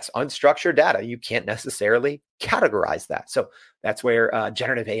talking, that's unstructured data. You can't necessarily categorize that. So that's where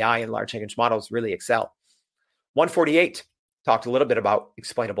generative AI and large language models really excel. 148, talked a little bit about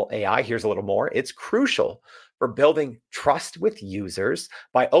explainable AI. Here's a little more. It's crucial for building trust with users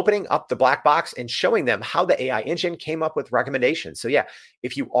by opening up the black box and showing them how the AI engine came up with recommendations. So yeah,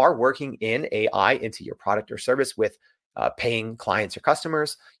 if you are working in AI into your product or service with paying clients or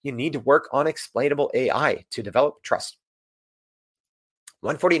customers, you need to work on explainable AI to develop trust.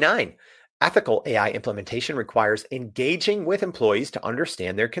 149, ethical AI implementation requires engaging with employees to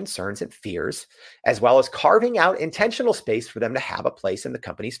understand their concerns and fears, as well as carving out intentional space for them to have a place in the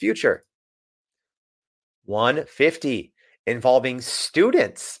company's future. 150, involving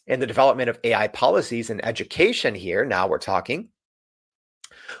students in the development of AI policies and education here. Now we're talking.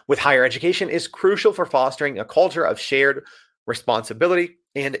 With higher education is crucial for fostering a culture of shared responsibility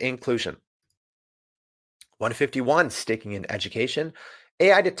and inclusion. 151, sticking in education,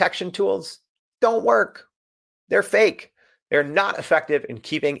 AI detection tools don't work. They're fake. They're not effective in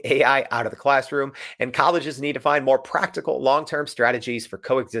keeping AI out of the classroom, and colleges need to find more practical long-term strategies for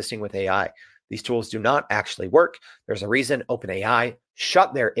coexisting with AI. These tools do not actually work. There's a reason OpenAI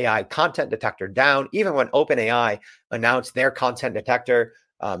shut their AI content detector down. Even when OpenAI announced their content detector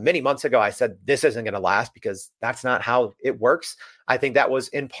many months ago, I said, this isn't going to last because that's not how it works. I think that was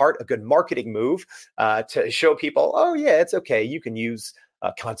in part a good marketing move to show people, oh yeah, it's okay. You can use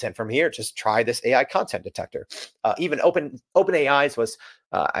content from here. Just try this AI content detector. Even OpenAI's was,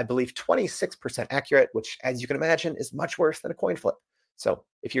 I believe, 26% accurate, which, as you can imagine, is much worse than a coin flip. So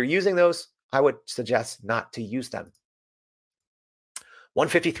if you're using those, I would suggest not to use them.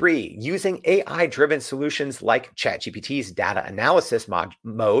 153, using AI-driven solutions like ChatGPT's data analysis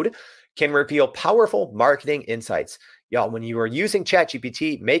mode can reveal powerful marketing insights. Y'all, when you are using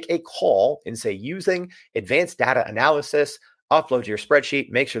ChatGPT, make a call and say, using advanced data analysis, upload your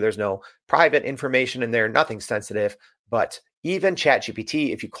spreadsheet, make sure there's no private information in there, nothing sensitive. But even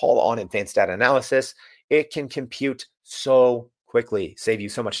ChatGPT, if you call on advanced data analysis, it can compute so quickly, save you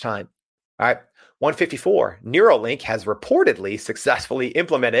so much time. All right. 154, Neuralink has reportedly successfully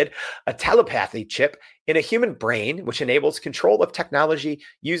implemented a telepathy chip in a human brain, which enables control of technology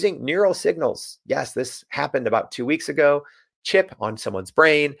using neural signals. Yes, this happened about 2 weeks ago. Chip on someone's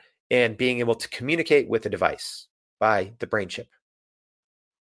brain and being able to communicate with the device by the brain chip.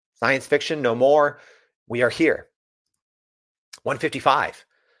 Science fiction, no more. We are here. 155.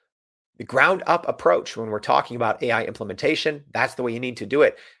 The ground up approach, when we're talking about AI implementation, that's the way you need to do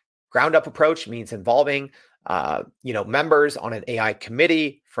it. Ground up approach means involving, members on an AI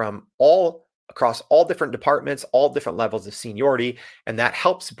committee from across all different departments, all different levels of seniority, and that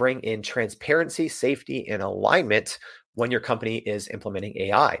helps bring in transparency, safety, and alignment when your company is implementing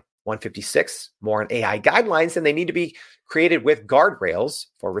AI. 156, more on AI guidelines, and they need to be created with guardrails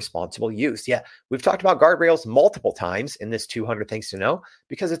for responsible use. Yeah, we've talked about guardrails multiple times in this 200 Things to Know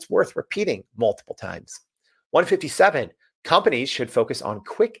because it's worth repeating multiple times. 157, companies should focus on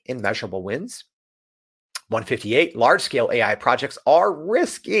quick and measurable wins. 158, large-scale AI projects are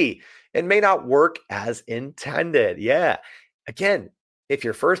risky and may not work as intended. Yeah, again, if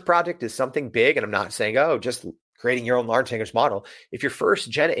your first project is something big, and I'm not saying, just creating your own large language model. If your first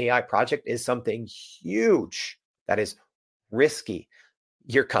Gen AI project is something huge that is risky,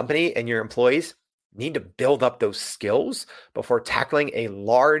 your company and your employees need to build up those skills before tackling a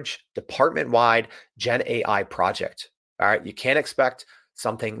large department-wide Gen AI project. All right, you can't expect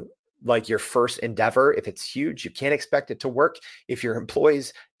something like your first endeavor. If it's huge, you can't expect it to work if your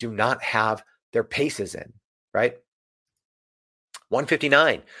employees do not have their paces in, right?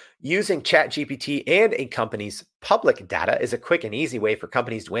 159, using ChatGPT and a company's public data is a quick and easy way for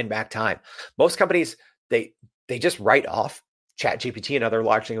companies to win back time. Most companies, they just write off ChatGPT and other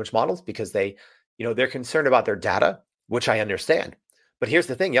large language models because they're concerned about their data, which I understand. But here's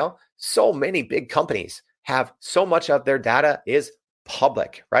the thing, y'all. So many big companies have so much of their data is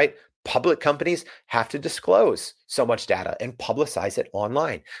public, right? Public companies have to disclose so much data and publicize it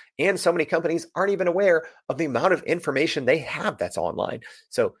online. And so many companies aren't even aware of the amount of information they have that's online.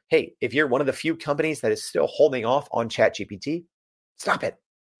 So, hey, if you're one of the few companies that is still holding off on ChatGPT, stop it.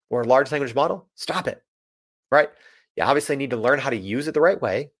 Or a large language model, stop it, right? You obviously need to learn how to use it the right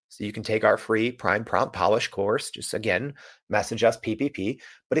way. So you can take our free Prime Prompt Polish course. Just again, message us PPP.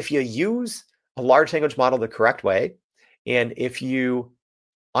 But if you use a large language model the correct way, and if you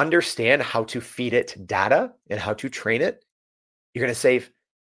understand how to feed it data and how to train it, you're going to save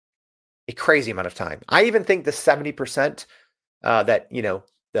a crazy amount of time. I even think the 70% that,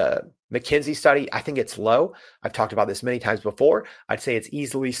 the McKinsey study, I think it's low. I've talked about this many times before. I'd say it's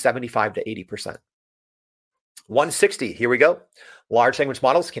easily 75 to 80%. 160, here we go. Large language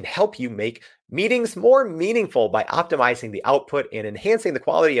models can help you make meetings more meaningful by optimizing the output and enhancing the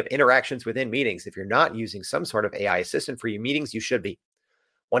quality of interactions within meetings. If you're not using some sort of AI assistant for your meetings, you should be.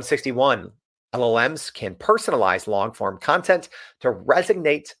 161, LLMs can personalize long-form content to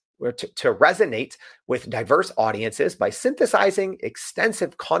resonate with diverse audiences by synthesizing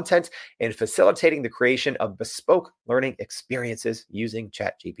extensive content and facilitating the creation of bespoke learning experiences using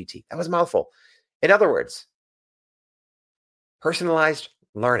ChatGPT. That was a mouthful. In other words, personalized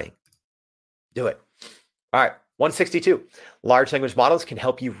learning. Do it. All right. 162. Large language models can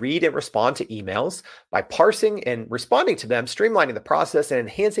help you read and respond to emails by parsing and responding to them, streamlining the process and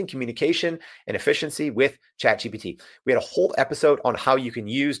enhancing communication and efficiency with ChatGPT. We had a whole episode on how you can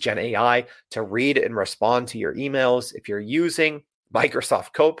use GenAI to read and respond to your emails. If you're using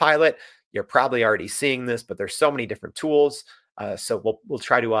Microsoft Copilot, you're probably already seeing this, but there's so many different tools. So we'll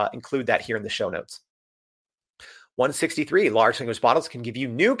try to include that here in the show notes. 163, large language models can give you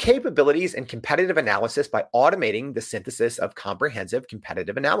new capabilities in competitive analysis by automating the synthesis of comprehensive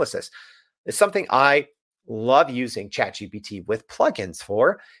competitive analysis. It's something I love using ChatGPT with plugins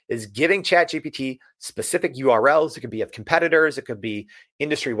for, is giving ChatGPT specific URLs. It could be of competitors, it could be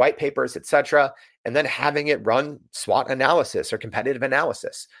industry white papers, etc., and then having it run SWOT analysis or competitive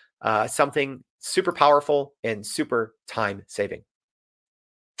analysis. Something super powerful and super time saving.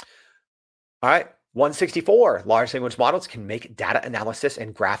 All right. 164, large language models can make data analysis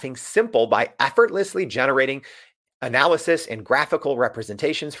and graphing simple by effortlessly generating analysis and graphical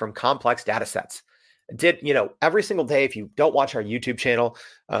representations from complex data sets. Every single day, if you don't watch our YouTube channel,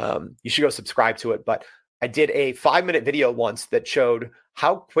 you should go subscribe to it. But I did a 5-minute video once that showed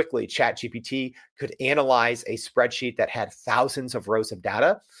how quickly ChatGPT could analyze a spreadsheet that had thousands of rows of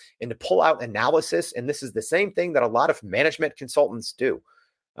data and to pull out analysis. And this is the same thing that a lot of management consultants do.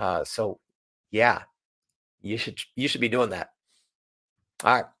 Yeah, you should be doing that.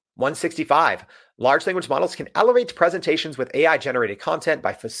 All right, 165. Large language models can elevate presentations with AI-generated content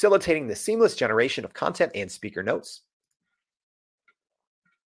by facilitating the seamless generation of content and speaker notes.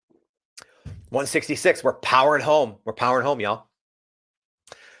 166. We're powering home. We're powering home, y'all.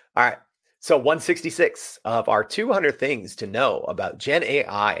 All right. So 166 of our 200 things to know about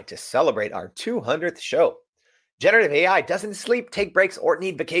GenAI to celebrate our 200th show. Generative AI doesn't sleep, take breaks, or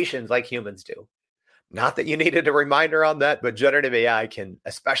need vacations like humans do. Not that you needed a reminder on that, but generative AI can,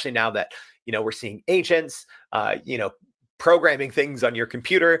 especially now that, we're seeing agents, programming things on your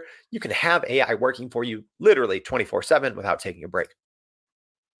computer, you can have AI working for you literally 24/7 without taking a break.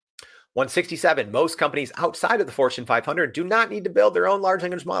 167, most companies outside of the Fortune 500 do not need to build their own large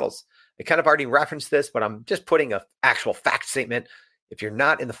language models. I kind of already referenced this, but I'm just putting an actual fact statement. If you're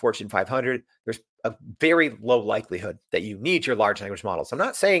not in the Fortune 500, there's a very low likelihood that you need your large language models. I'm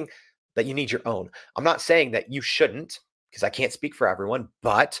not saying that you need your own. I'm not saying that you shouldn't, because I can't speak for everyone,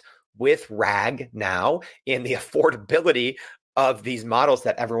 but with RAG now and the affordability of these models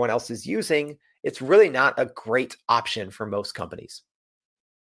that everyone else is using, it's really not a great option for most companies.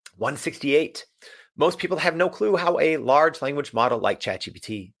 168, most people have no clue how a large language model like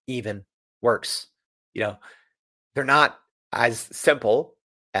ChatGPT even works. They're not as simple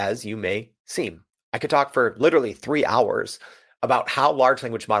as you may seem. I could talk for literally 3 hours about how large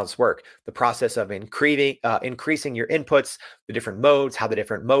language models work, the process of increasing your inputs, the different modes, how the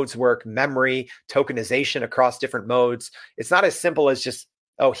different modes work, memory, tokenization across different modes. It's not as simple as just,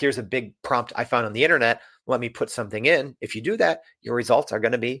 oh, here's a big prompt I found on the internet. Let me put something in. If you do that, your results are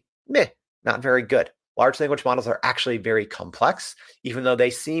going to be not very good. Large language models are actually very complex, even though they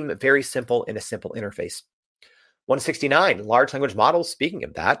seem very simple in a simple interface. 169, large language models, speaking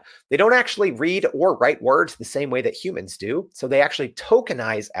of that, they don't actually read or write words the same way that humans do. So they actually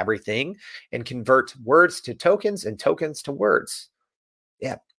tokenize everything and convert words to tokens and tokens to words.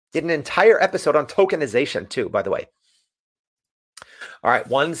 Yeah, did an entire episode on tokenization too, by the way. All right,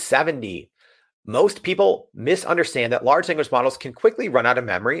 170. Most people misunderstand that large language models can quickly run out of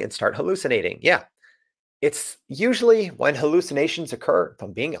memory and start hallucinating. Yeah, it's usually when hallucinations occur, if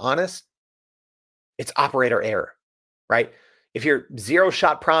I'm being honest, it's operator error, right? If you're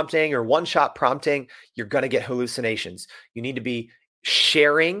zero-shot prompting or one-shot prompting, you're going to get hallucinations. You need to be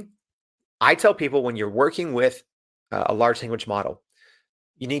sharing. I tell people when you're working with a large language model,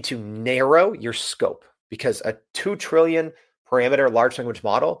 you need to narrow your scope because a 2 trillion parameter large language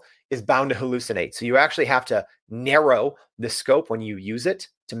model is bound to hallucinate. So you actually have to narrow the scope when you use it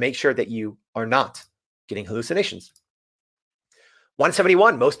to make sure that you are not getting hallucinations.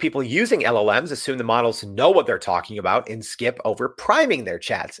 171, most people using LLMs assume the models know what they're talking about and skip over priming their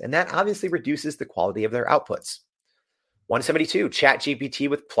chats. And that obviously reduces the quality of their outputs. 172, ChatGPT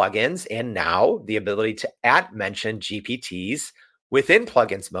with plugins, and now the ability to mention GPTs within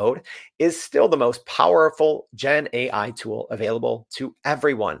plugins mode is still the most powerful Gen AI tool available to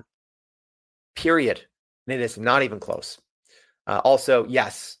everyone. Period. And it is not even close. Also,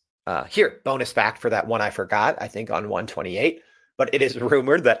 yes, here, bonus fact for that one I forgot, I think on 128, but it is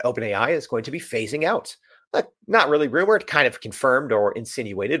rumored that OpenAI is going to be phasing out. Not really rumored, kind of confirmed or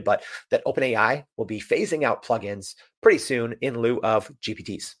insinuated, but that OpenAI will be phasing out plugins pretty soon in lieu of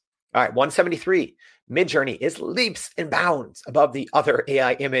GPTs. All right, 173. Midjourney is leaps and bounds above the other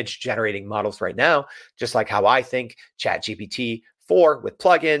AI image generating models right now, just like how I think ChatGPT 4 with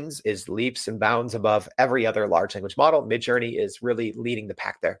plugins is leaps and bounds above every other large language model. Midjourney is really leading the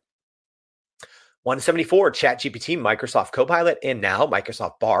pack there. 174, ChatGPT, Microsoft Copilot, and now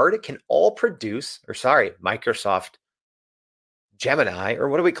Microsoft Bard can all produce, Microsoft Gemini, or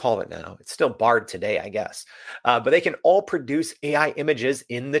what do we call it now? It's still Bard today, I guess. But they can all produce AI images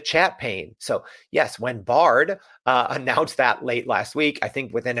in the chat pane. So yes, when Bard announced that late last week, I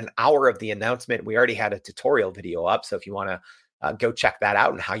think within an hour of the announcement, we already had a tutorial video up. So if you want to go check that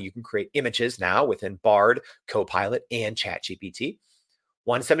out and how you can create images now within Bard, Copilot, and ChatGPT.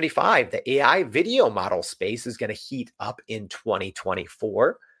 175, the AI video model space is going to heat up in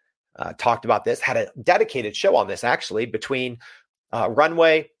 2024. Talked about this, had a dedicated show on this actually between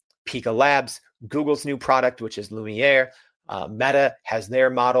Runway, Pika Labs, Google's new product, which is Lumiere. Meta has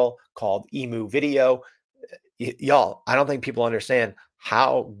their model called Emu Video. Y'all, I don't think people understand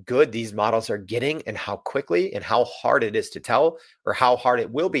how good these models are getting and how quickly and how hard it is to tell, or how hard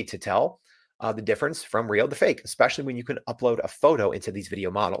it will be to tell the difference from real to fake, especially when you can upload a photo into these video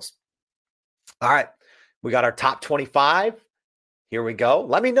models. All right, we got our top 25. Here we go.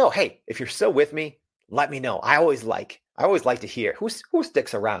 Let me know. Hey, if you're still with me, let me know. I always like to hear who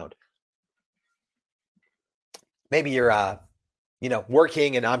sticks around. Maybe you're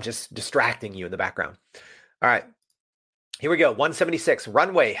working and I'm just distracting you in the background. All right. Here we go. 176.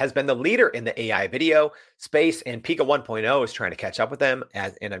 Runway has been the leader in the AI video space, and Pika 1.0 is trying to catch up with them.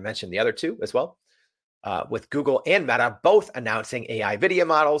 And I mentioned the other two as well, with Google and Meta both announcing AI video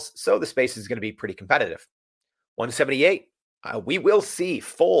models. So the space is going to be pretty competitive. 178. We will see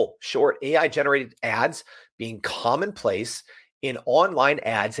full short AI generated ads being commonplace in online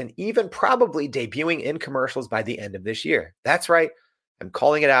ads and even probably debuting in commercials by the end of this year. That's right. I'm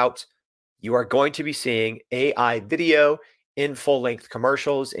calling it out. You are going to be seeing AI video in full-length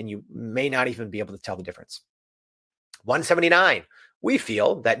commercials, and you may not even be able to tell the difference. 179, we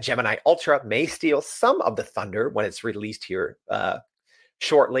feel that Gemini Ultra may steal some of the thunder when it's released here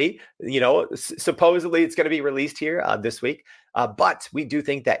shortly. Supposedly it's going to be released here this week, but we do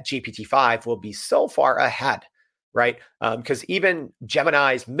think that GPT-5 will be so far ahead, right? Because even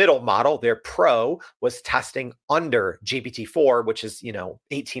Gemini's middle model, their Pro, was testing under GPT-4, which is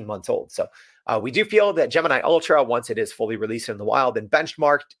 18 months old. So we do feel that Gemini Ultra, once it is fully released in the wild and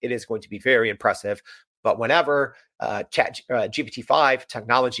benchmarked, it is going to be very impressive. But whenever GPT-5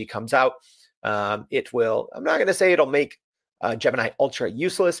 technology comes out, it will, I'm not going to say it'll make Gemini Ultra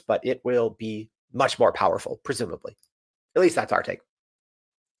useless, but it will be much more powerful, presumably. At least that's our take.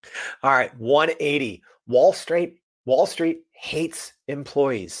 All right, 180. Wall Street hates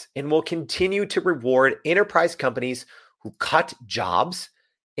employees and will continue to reward enterprise companies who cut jobs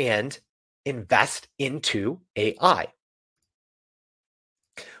and invest into AI.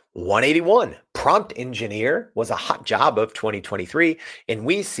 181. Prompt engineer was a hot job of 2023, and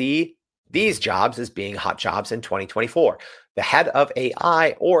we see these jobs as being hot jobs in 2024. The head of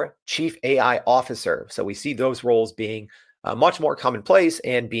AI or chief AI officer. So we see those roles being much more commonplace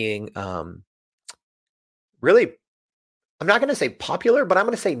and being really, I'm not going to say popular, but I'm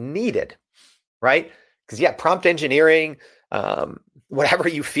going to say needed, right? Because prompt engineering, whatever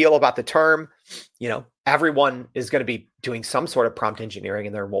you feel about the term, everyone is going to be doing some sort of prompt engineering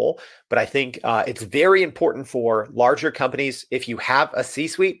in their role. But I think it's very important for larger companies. If you have a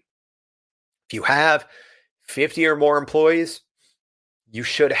C-suite, if you have 50 or more employees, you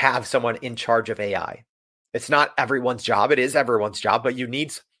should have someone in charge of AI. It's not everyone's job. It is everyone's job, but you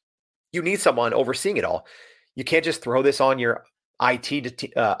need someone overseeing it all. You can't just throw this on your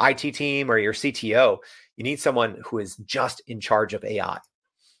IT team or your CTO. You need someone who is just in charge of AI.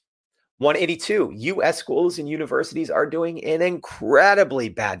 182, U.S. schools and universities are doing an incredibly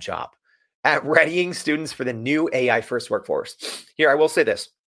bad job at readying students for the new AI-first workforce. Here, I will say this.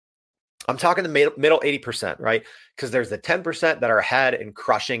 I'm talking the middle 80%, right? Because there's the 10% that are ahead and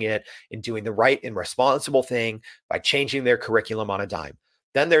crushing it and doing the right and responsible thing by changing their curriculum on a dime.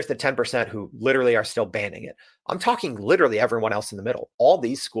 Then there's the 10% who literally are still banning it. I'm talking literally everyone else in the middle. All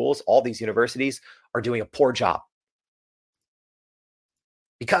these schools, all these universities are doing a poor job.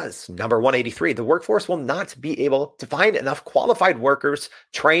 Because number 183, the workforce will not be able to find enough qualified workers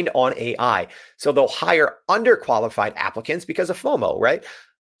trained on AI. So they'll hire underqualified applicants because of FOMO, right?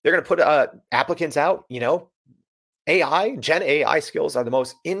 They're going to put applicants out, AI, Gen AI skills are the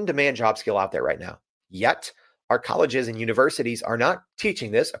most in-demand job skill out there right now. Yet, our colleges and universities are not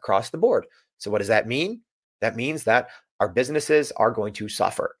teaching this across the board. So what does that mean? That means that our businesses are going to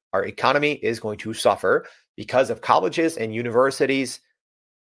suffer. Our economy is going to suffer because of colleges and universities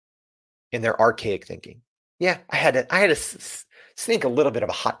in their archaic thinking. Yeah, I had to sneak a little bit of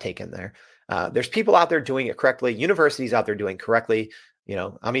a hot take in there. There's people out there doing it correctly. Universities out there doing it correctly.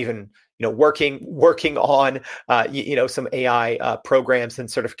 I'm even, working on, some AI programs and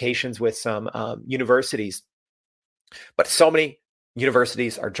certifications with some universities. But so many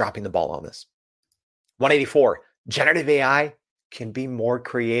universities are dropping the ball on this. 184, generative AI can be more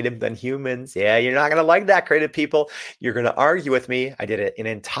creative than humans. Yeah, you're not going to like that, creative people. You're going to argue with me. I did an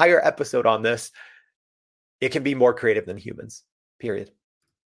entire episode on this. It can be more creative than humans, period.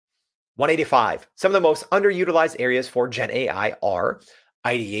 185, some of the most underutilized areas for Gen AI are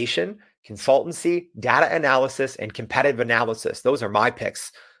ideation, consultancy, data analysis, and competitive analysis. Those are my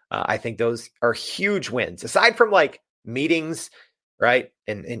picks. I think those are huge wins. Aside from like meetings, right,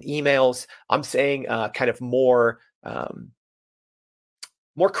 and emails, I'm saying kind of more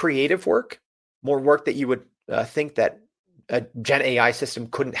creative work, more work that you would think that a Gen AI system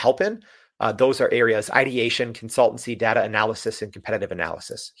couldn't help in. Those are areas: ideation, consultancy, data analysis, and competitive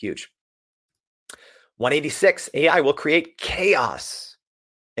analysis. Huge. 186, AI will create chaos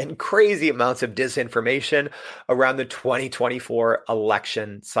and crazy amounts of disinformation around the 2024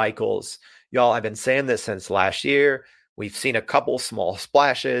 election cycles. Y'all, I've been saying this since last year. We've seen a couple small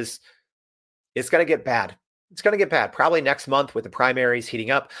splashes. It's going to get bad. It's going to get bad probably next month with the primaries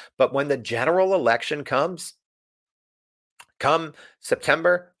heating up. But when the general election comes, come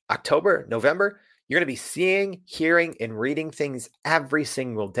September, October, November, you're going to be seeing, hearing, and reading things every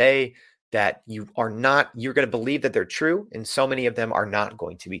single day that you're going to believe that they're true, and so many of them are not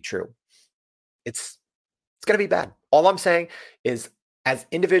going to be true. It's going to be bad. All I'm saying is, as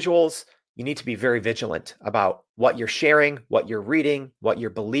individuals, you need to be very vigilant about what you're sharing, what you're reading, what you're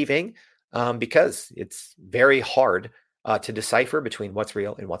believing, because it's very hard to decipher between what's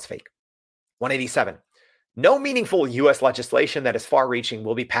real and what's fake. 187. No meaningful U.S. legislation that is far-reaching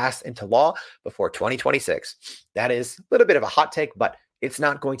will be passed into law before 2026. That is a little bit of a hot take, but it's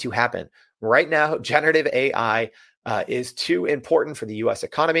not going to happen. Right now, generative AI is too important for the U.S.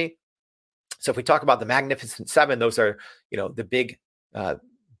 economy. So if we talk about the Magnificent Seven, those are, the big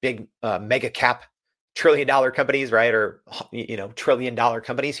mega cap trillion-dollar companies, right? Or, trillion-dollar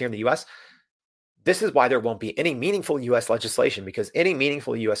companies here in the U.S. This is why there won't be any meaningful U.S. legislation, because any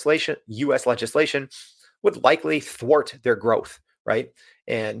meaningful U.S. legislation would likely thwart their growth, right?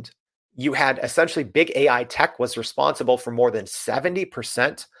 And you had essentially big AI tech was responsible for more than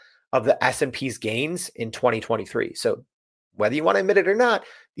 70% of the S&P's gains in 2023. So whether you want to admit it or not,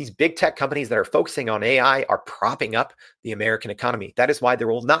 these big tech companies that are focusing on AI are propping up the American economy. That is why there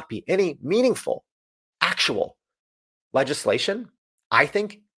will not be any meaningful, actual legislation, I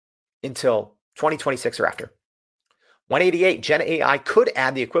think, until 2026 or after. 188, Gen AI could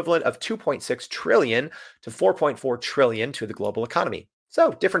add the equivalent of 2.6 trillion to 4.4 trillion to the global economy.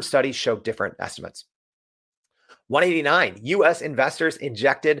 So different studies show different estimates. 189, U.S. investors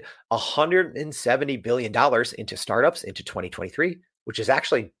injected $170 billion into startups into 2023, which is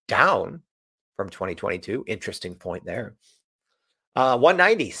actually down from 2022. Interesting point there.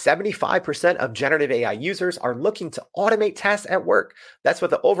 190, 75% of generative AI users are looking to automate tasks at work. That's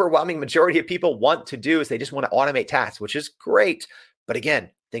what the overwhelming majority of people want to do, is they just want to automate tasks, which is great. But again,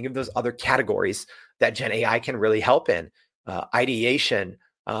 think of those other categories that Gen AI can really help in. Ideation,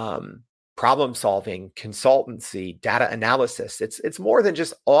 problem solving, consultancy, data analysis. It's more than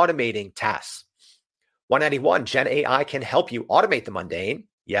just automating tasks. 191, Gen AI can help you automate the mundane.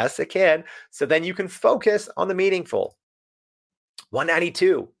 Yes, it can. So then you can focus on the meaningful.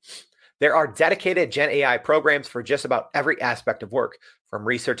 192, there are dedicated Gen AI programs for just about every aspect of work, from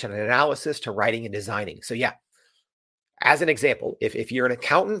research and analysis to writing and designing. So yeah, as an example, if you're an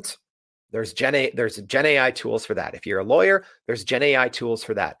accountant, there's Gen AI tools for that. If you're a lawyer, there's Gen AI tools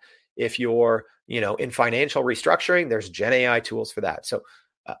for that. If you're, in financial restructuring, there's GenAI tools for that. So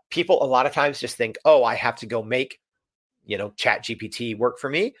people a lot of times just think, oh, I have to go make, Chat GPT work for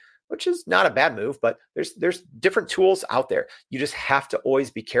me, which is not a bad move, but there's different tools out there. You just have to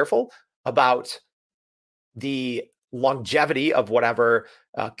always be careful about the longevity of whatever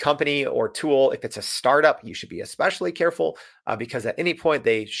company or tool. If it's a startup, you should be especially careful because at any point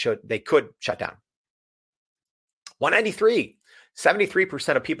they could shut down. 193,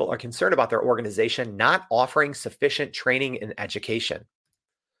 73% of people are concerned about their organization not offering sufficient training and education.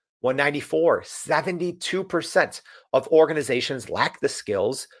 194, 72% of organizations lack the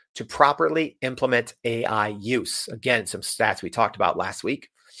skills to properly implement AI use. Again, some stats we talked about last week.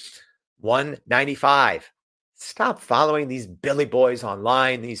 195, stop following these Billy boys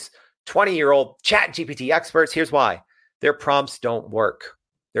online, these 20-year-old Chat GPT experts. Here's why. Their prompts don't work.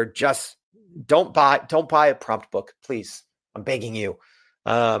 They're just, don't buy a prompt book, please. I'm begging you.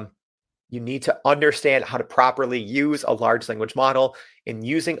 You need to understand how to properly use a large language model, and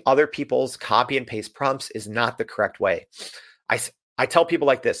using other people's copy and paste prompts is not the correct way. I tell people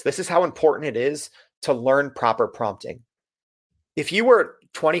like this. This is how important it is to learn proper prompting. If you were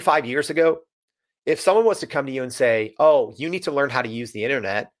 25 years ago, if someone was to come to you and say, oh, you need to learn how to use the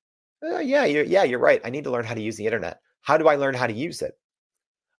internet. You're right. I need to learn how to use the internet. How do I learn how to use it?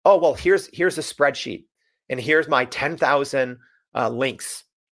 Oh, well, here's a spreadsheet, and here's my 10,000 links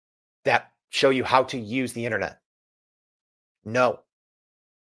that show you how to use the internet. No,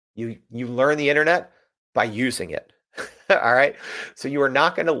 you learn the internet by using it. All right. So you are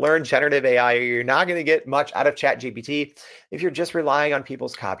not going to learn generative AI, or you're not going to get much out of ChatGPT if you're just relying on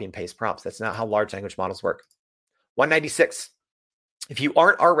people's copy and paste prompts. That's not how large language models work. 196. If you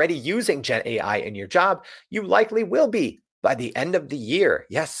aren't already using GenAI in your job, you likely will be by the end of the year.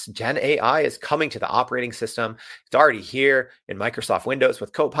 Yes, GenAI is coming to the operating system. It's already here in Microsoft Windows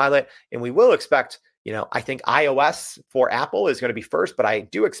with Copilot, and we will expect, I think iOS for Apple is going to be first, but I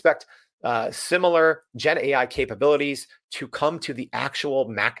do expect similar GenAI capabilities to come to the actual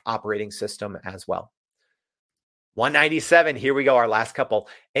Mac operating system as well. 197, here we go, our last couple.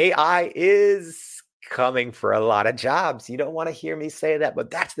 AI is coming for a lot of jobs. You don't want to hear me say that, but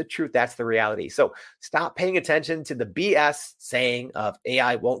that's the truth. That's the reality. So stop paying attention to the BS saying of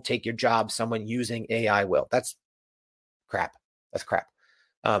AI won't take your job. Someone using AI will. That's crap. That's crap.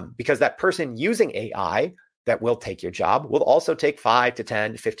 Because that person using AI that will take your job will also take 5 to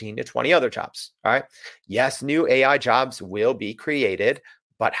 10 to 15 to 20 other jobs. All right. Yes, new AI jobs will be created,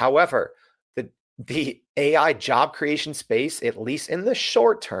 but however, the AI job creation space, at least in the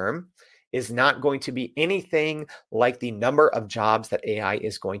short term, is not going to be anything like the number of jobs that AI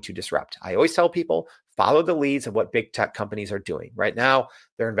is going to disrupt. I always tell people, follow the leads of what big tech companies are doing. Right now,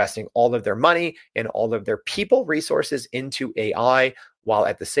 they're investing all of their money and all of their people resources into AI, while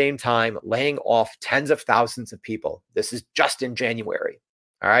at the same time laying off tens of thousands of people. This is just in January.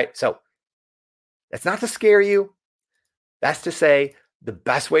 All right. So that's not to scare you. That's to say the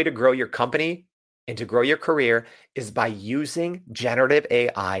best way to grow your company and to grow your career is by using generative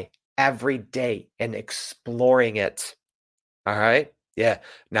AI every day and exploring it. All right. Yeah.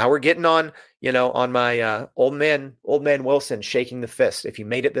 Now we're getting on, on my old man Wilson shaking the fist. If you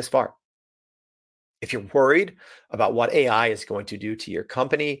made it this far, if you're worried about what AI is going to do to your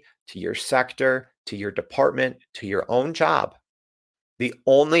company, to your sector, to your department, to your own job, the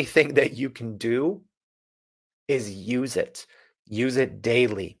only thing that you can do is use it. Use it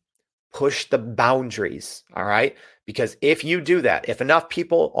daily. Push the boundaries. All right. Because if you do that, if enough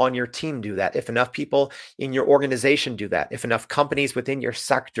people on your team do that, if enough people in your organization do that, if enough companies within your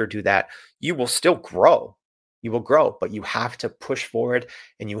sector do that, you will still grow. You will grow, but you have to push forward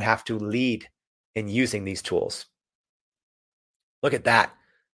and you have to lead in using these tools. Look at that.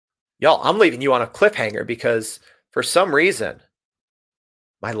 Y'all, I'm leaving you on a cliffhanger because for some reason,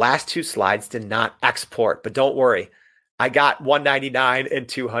 my last two slides did not export, but don't worry. I got 199 and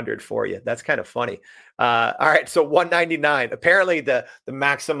 200 for you. That's kind of funny. All right, so 199. Apparently, the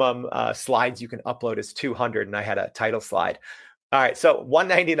maximum slides you can upload is 200, and I had a title slide. All right, so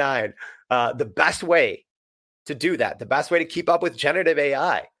 199. The best way to do that, the best way to keep up with generative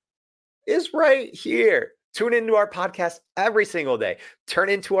AI is right here. Tune into our podcast every single day. Turn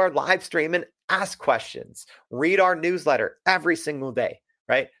into our live stream and ask questions. Read our newsletter every single day,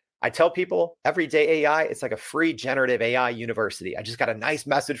 right? I tell people Everyday AI, it's like a free generative AI university. I just got a nice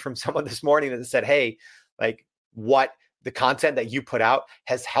message from someone this morning that said, hey, like what the content that you put out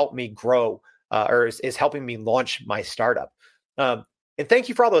has helped me grow or is helping me launch my startup. And thank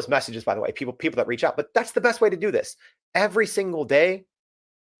you for all those messages, by the way, people that reach out. But that's the best way to do this. Every single day,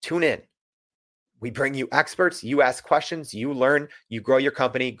 tune in. We bring you experts, you ask questions, you learn, you grow your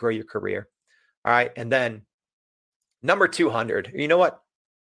company, grow your career. All right. And then number 200, you know what?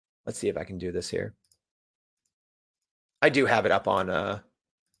 Let's see if I can do this here. I do have it up on,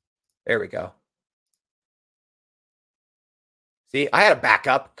 there we go. See, I had a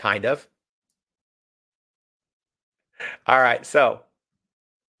backup, kind of. All right. So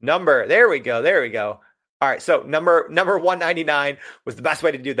there we go. All right, so number 199 was the best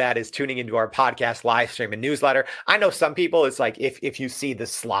way to do that is tuning into our podcast, live stream, and newsletter. I know some people, it's like if you see the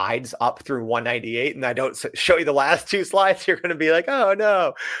slides up through 198 and I don't show you the last two slides, you're going to be like, oh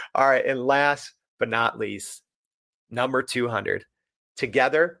no. All right, and last but not least, number 200.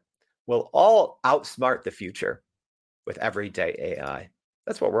 Together, we'll all outsmart the future with everyday AI.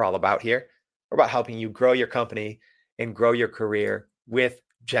 That's what we're all about here. We're about helping you grow your company and grow your career with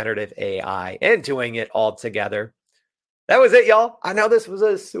generative AI and doing it all together. That was it, y'all. I know this was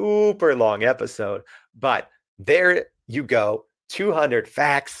a super long episode, but there you go. 200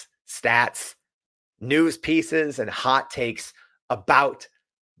 facts, stats, news pieces, and hot takes about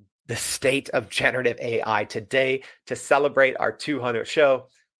the state of generative AI today to celebrate our 200th show.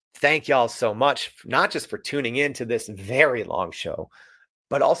 Thank y'all so much, not just for tuning in to this very long show,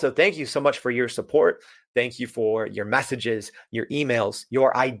 but also thank you so much for your support. Thank you for your messages, your emails,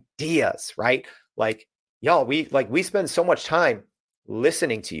 your ideas, right? Like, y'all, we spend so much time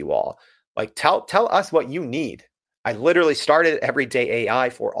listening to you all. Like, tell us what you need. I literally started Everyday AI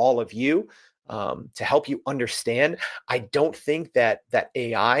for all of you to help you understand. I don't think that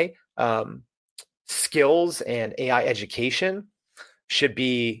AI skills and AI education should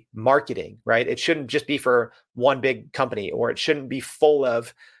be marketing, right? It shouldn't just be for one big company, or it shouldn't be full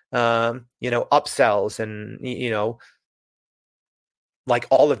of upsells and, like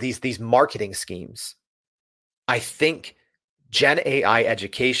all of these marketing schemes. I think Gen AI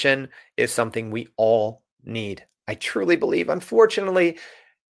education is something we all need. I truly believe, unfortunately,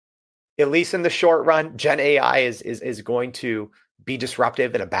 at least in the short run, Gen AI is going to be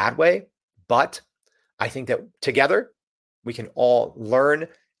disruptive in a bad way. But I think that together we can all learn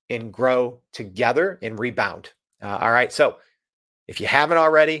and grow together and rebound. All right. So if you haven't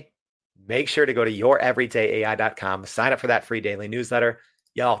already, make sure to go to youreverydayai.com, sign up for that free daily newsletter.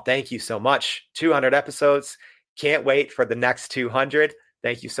 Y'all, thank you so much. 200 episodes. Can't wait for the next 200.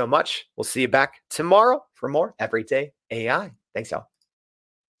 Thank you so much. We'll see you back tomorrow for more Everyday AI. Thanks, y'all.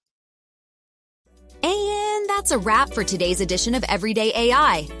 And that's a wrap for today's edition of Everyday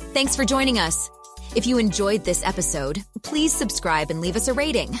AI. Thanks for joining us. If you enjoyed this episode, please subscribe and leave us a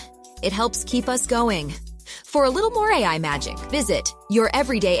rating. It helps keep us going. For a little more AI magic, visit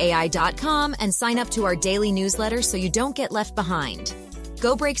youreverydayai.com and sign up to our daily newsletter so you don't get left behind.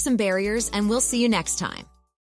 Go break some barriers, and we'll see you next time.